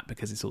deep on that,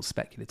 because it's all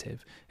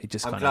speculative.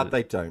 I'm glad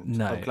they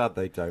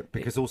don't,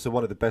 because also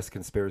one of the best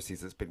conspiracies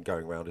that's been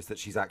going around is that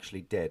she's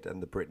actually dead,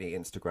 and the Britney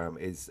Instagram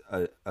is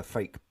a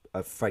fake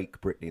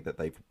Britney that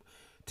they've,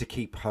 to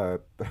keep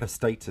her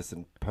status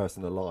and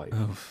person alive,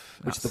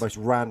 which is the most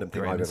random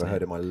thing I've ever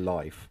heard in my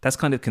life. That's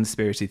kind of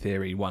conspiracy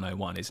theory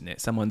 101, isn't it?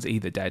 Someone's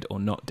either dead or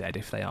not dead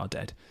if they are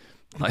dead.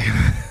 Like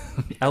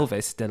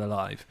Elvis still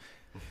alive,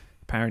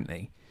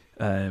 apparently.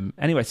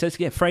 Anyway, so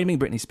framing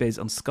Britney Spears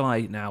on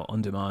Sky now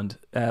on demand.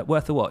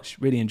 Worth a watch.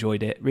 Really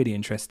enjoyed it. Really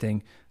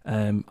interesting.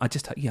 I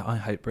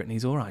hope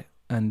Britney's all right,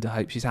 and I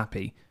hope she's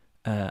happy.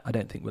 I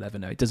don't think we'll ever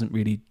know. It doesn't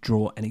really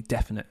draw any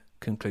definite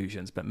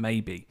conclusions, but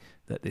maybe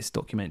that this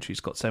documentary's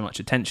got so much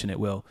attention it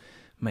will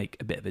make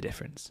a bit of a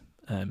difference.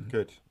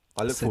 Good.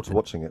 I look forward to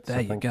watching it.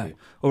 There you go.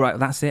 All right,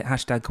 that's it.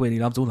 Hashtag Queerly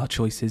Loves, all our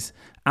choices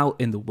out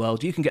in the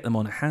world. You can get them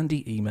on a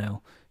handy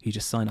email. You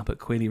just sign up at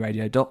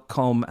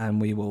queerlyradio.com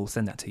and we will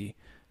send that to you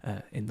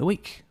in the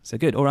week. So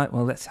good. All right,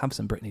 well, let's have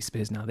some Britney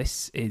Spears now.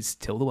 This is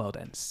Till the World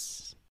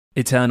Ends.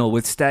 Eternal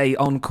with Stay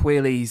on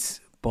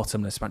Queerly's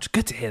Bottomless Brunch.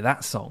 Good to hear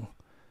that song.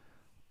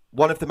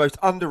 One of the most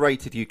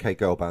underrated UK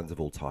girl bands of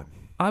all time.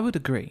 I would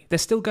agree. They're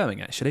still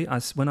going, actually.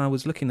 When I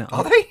was looking at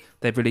Are they?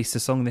 They've released a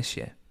song this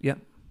year. Yep.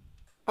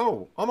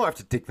 Oh, I might have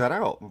to dig that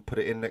out and put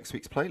it in next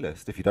week's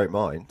playlist, if you don't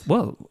mind.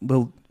 Well,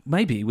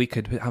 maybe we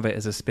could have it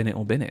as a spin it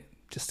or bin it,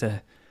 just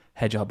to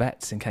hedge our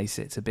bets in case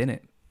it's a bin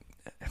it.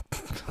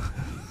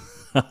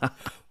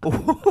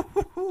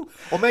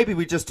 Or maybe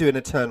we just do an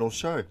eternal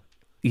show.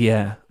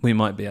 Yeah, we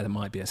might be. There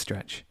might be a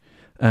stretch.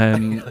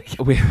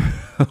 We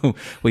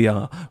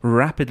are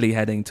rapidly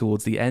heading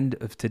towards the end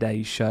of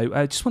today's show.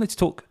 I just wanted to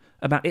talk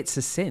about It's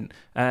a Sin.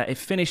 It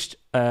finished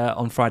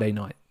on Friday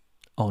night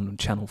on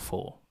Channel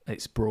 4,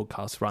 its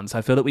broadcast run. So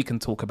I feel that we can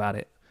talk about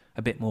it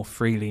a bit more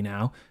freely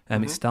now.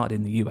 It started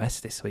in the US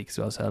this week as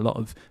well, so a lot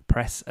of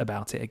press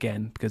about it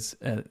again because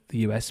the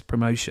US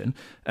promotion.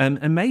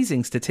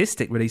 Amazing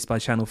statistic released by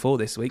Channel 4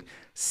 this week,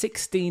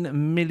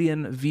 16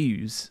 million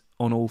views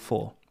on all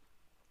four.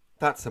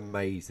 That's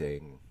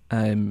amazing.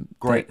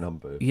 Great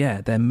number.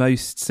 Yeah, their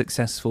most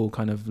successful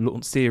kind of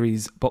launch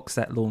series box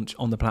set launch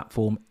on the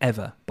platform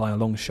ever by a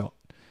long shot.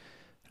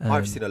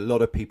 I've seen a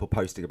lot of people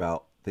posting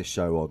about this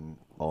show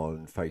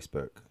on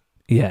Facebook.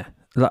 Yeah,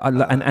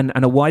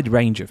 and a wide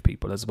range of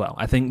people as well.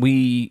 I think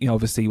we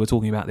obviously were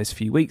talking about this a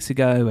few weeks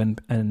ago,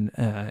 and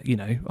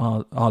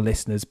our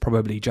listeners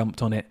probably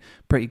jumped on it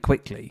pretty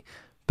quickly.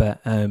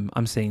 But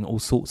I'm seeing all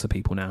sorts of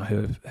people now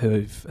who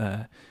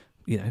have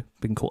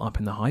been caught up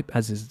in the hype,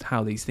 as is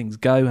how these things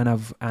go,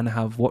 and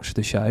have watched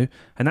the show,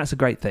 and that's a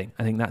great thing.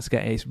 I think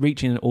it's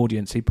reaching an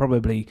audience who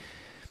probably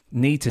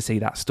need to see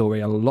that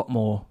story a lot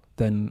more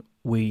than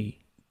we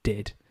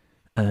did.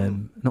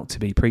 Not to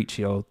be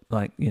preachy or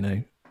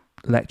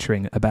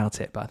lecturing about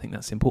it, but I think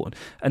that's important.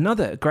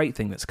 Another great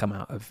thing that's come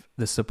out of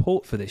the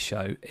support for this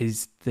show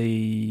is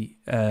the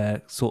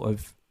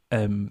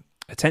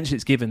attention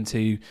it's given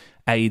to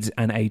AIDS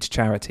and AIDS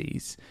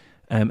charities.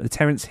 The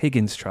Terence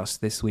Higgins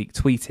Trust this week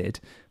tweeted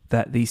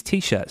that these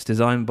T-shirts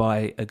designed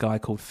by a guy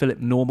called Philip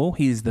Normal,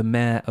 he is the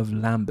mayor of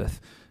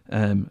Lambeth,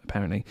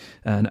 apparently,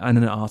 and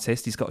an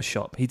artist. He's got a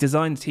shop. He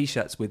designed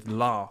T-shirts with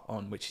 "La"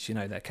 on, which is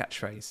their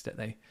catchphrase that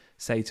they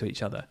say to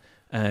each other,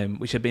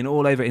 which have been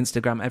all over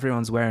Instagram.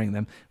 Everyone's wearing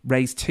them.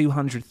 Raised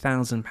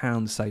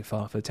 £200,000 so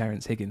far for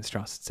Terence Higgins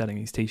Trust selling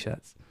these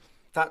T-shirts.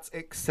 That's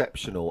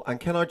exceptional. And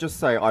can I just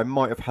say, I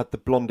might have had the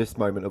blondest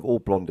moment of all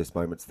blondest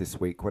moments this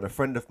week when a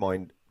friend of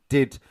mine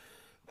did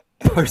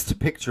post a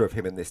picture of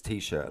him in this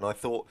T-shirt, and I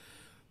thought,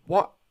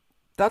 what?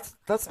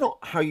 That's not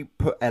how you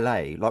put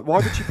LA. Like, why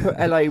would you put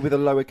LA with a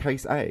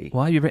lowercase a?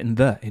 Why have you written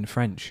 "the" in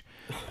French?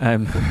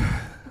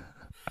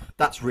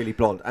 That's really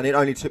blonde, and it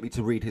only took me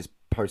to read his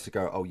post to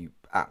go, "Oh, you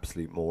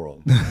absolute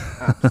moron!"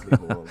 Absolute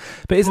moron.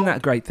 But isn't that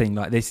a great thing?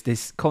 Like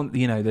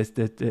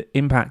the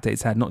impact that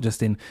it's had, not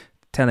just in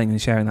telling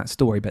and sharing that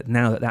story, but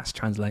now that's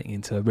translating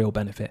into a real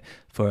benefit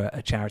for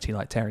a charity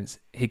like Terence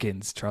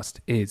Higgins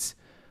Trust is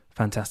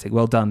fantastic.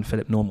 Well done,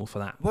 Philip Normal, for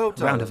that. Well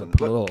done. Round of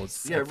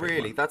applause. Yeah, everyone.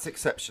 Really, that's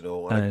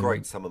exceptional and a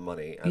great sum of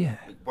money. And yeah,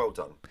 well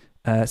done.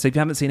 So if you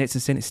haven't seen It's a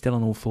Sin, it's still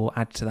on all four.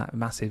 Add to that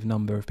massive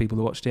number of people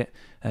who watched it.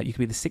 You could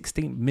be the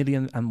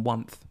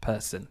 16,000,001th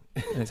person.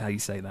 That's how you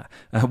say that.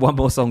 One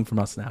more song from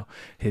us now.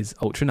 Here's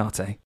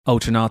Ultranate.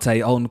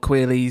 Ultranate on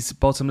Queerly's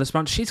Bottomless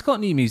Brunch. She's got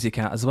new music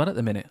out as well at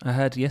the minute. I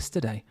heard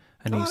yesterday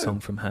a new song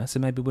from her, so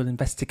maybe we'll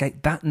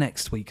investigate that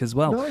next week as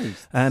well.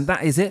 Nice.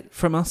 That is it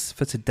from us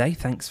for today.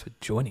 Thanks for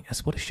joining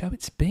us. What a show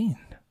it's been.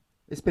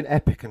 It's been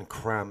epic and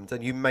crammed,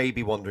 and you may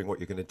be wondering what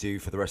you're going to do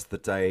for the rest of the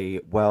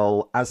day.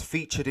 Well, as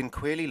featured in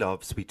Queerly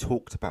Loves, we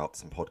talked about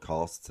some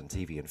podcasts and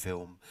TV and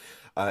film.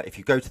 If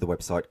you go to the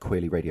website,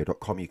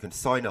 queerlyradio.com, you can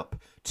sign up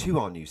to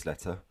our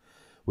newsletter,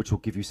 which will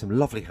give you some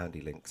lovely handy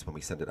links when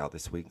we send it out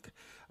this week,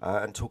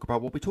 and talk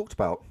about what we talked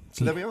about.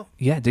 So there we are.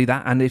 Yeah, do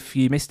that. And if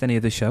you missed any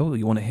of the show or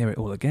you want to hear it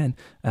all again,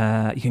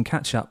 you can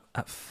catch up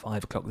at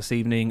 5 o'clock this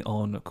evening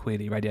on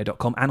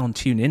queerlyradio.com and on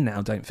TuneIn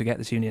now. Don't forget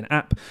the TuneIn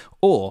app,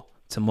 or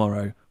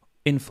tomorrow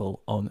in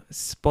full on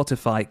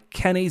Spotify.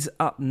 Kenny's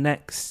up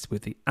next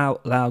with the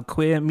Out Loud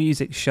Queer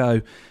Music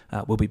Show.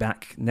 We'll be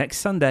back next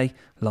Sunday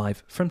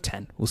live from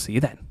 10. We'll see you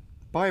then.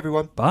 Bye,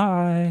 everyone.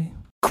 Bye.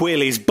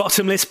 Queerly's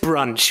Bottomless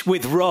Brunch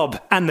with Rob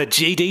and the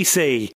GDC.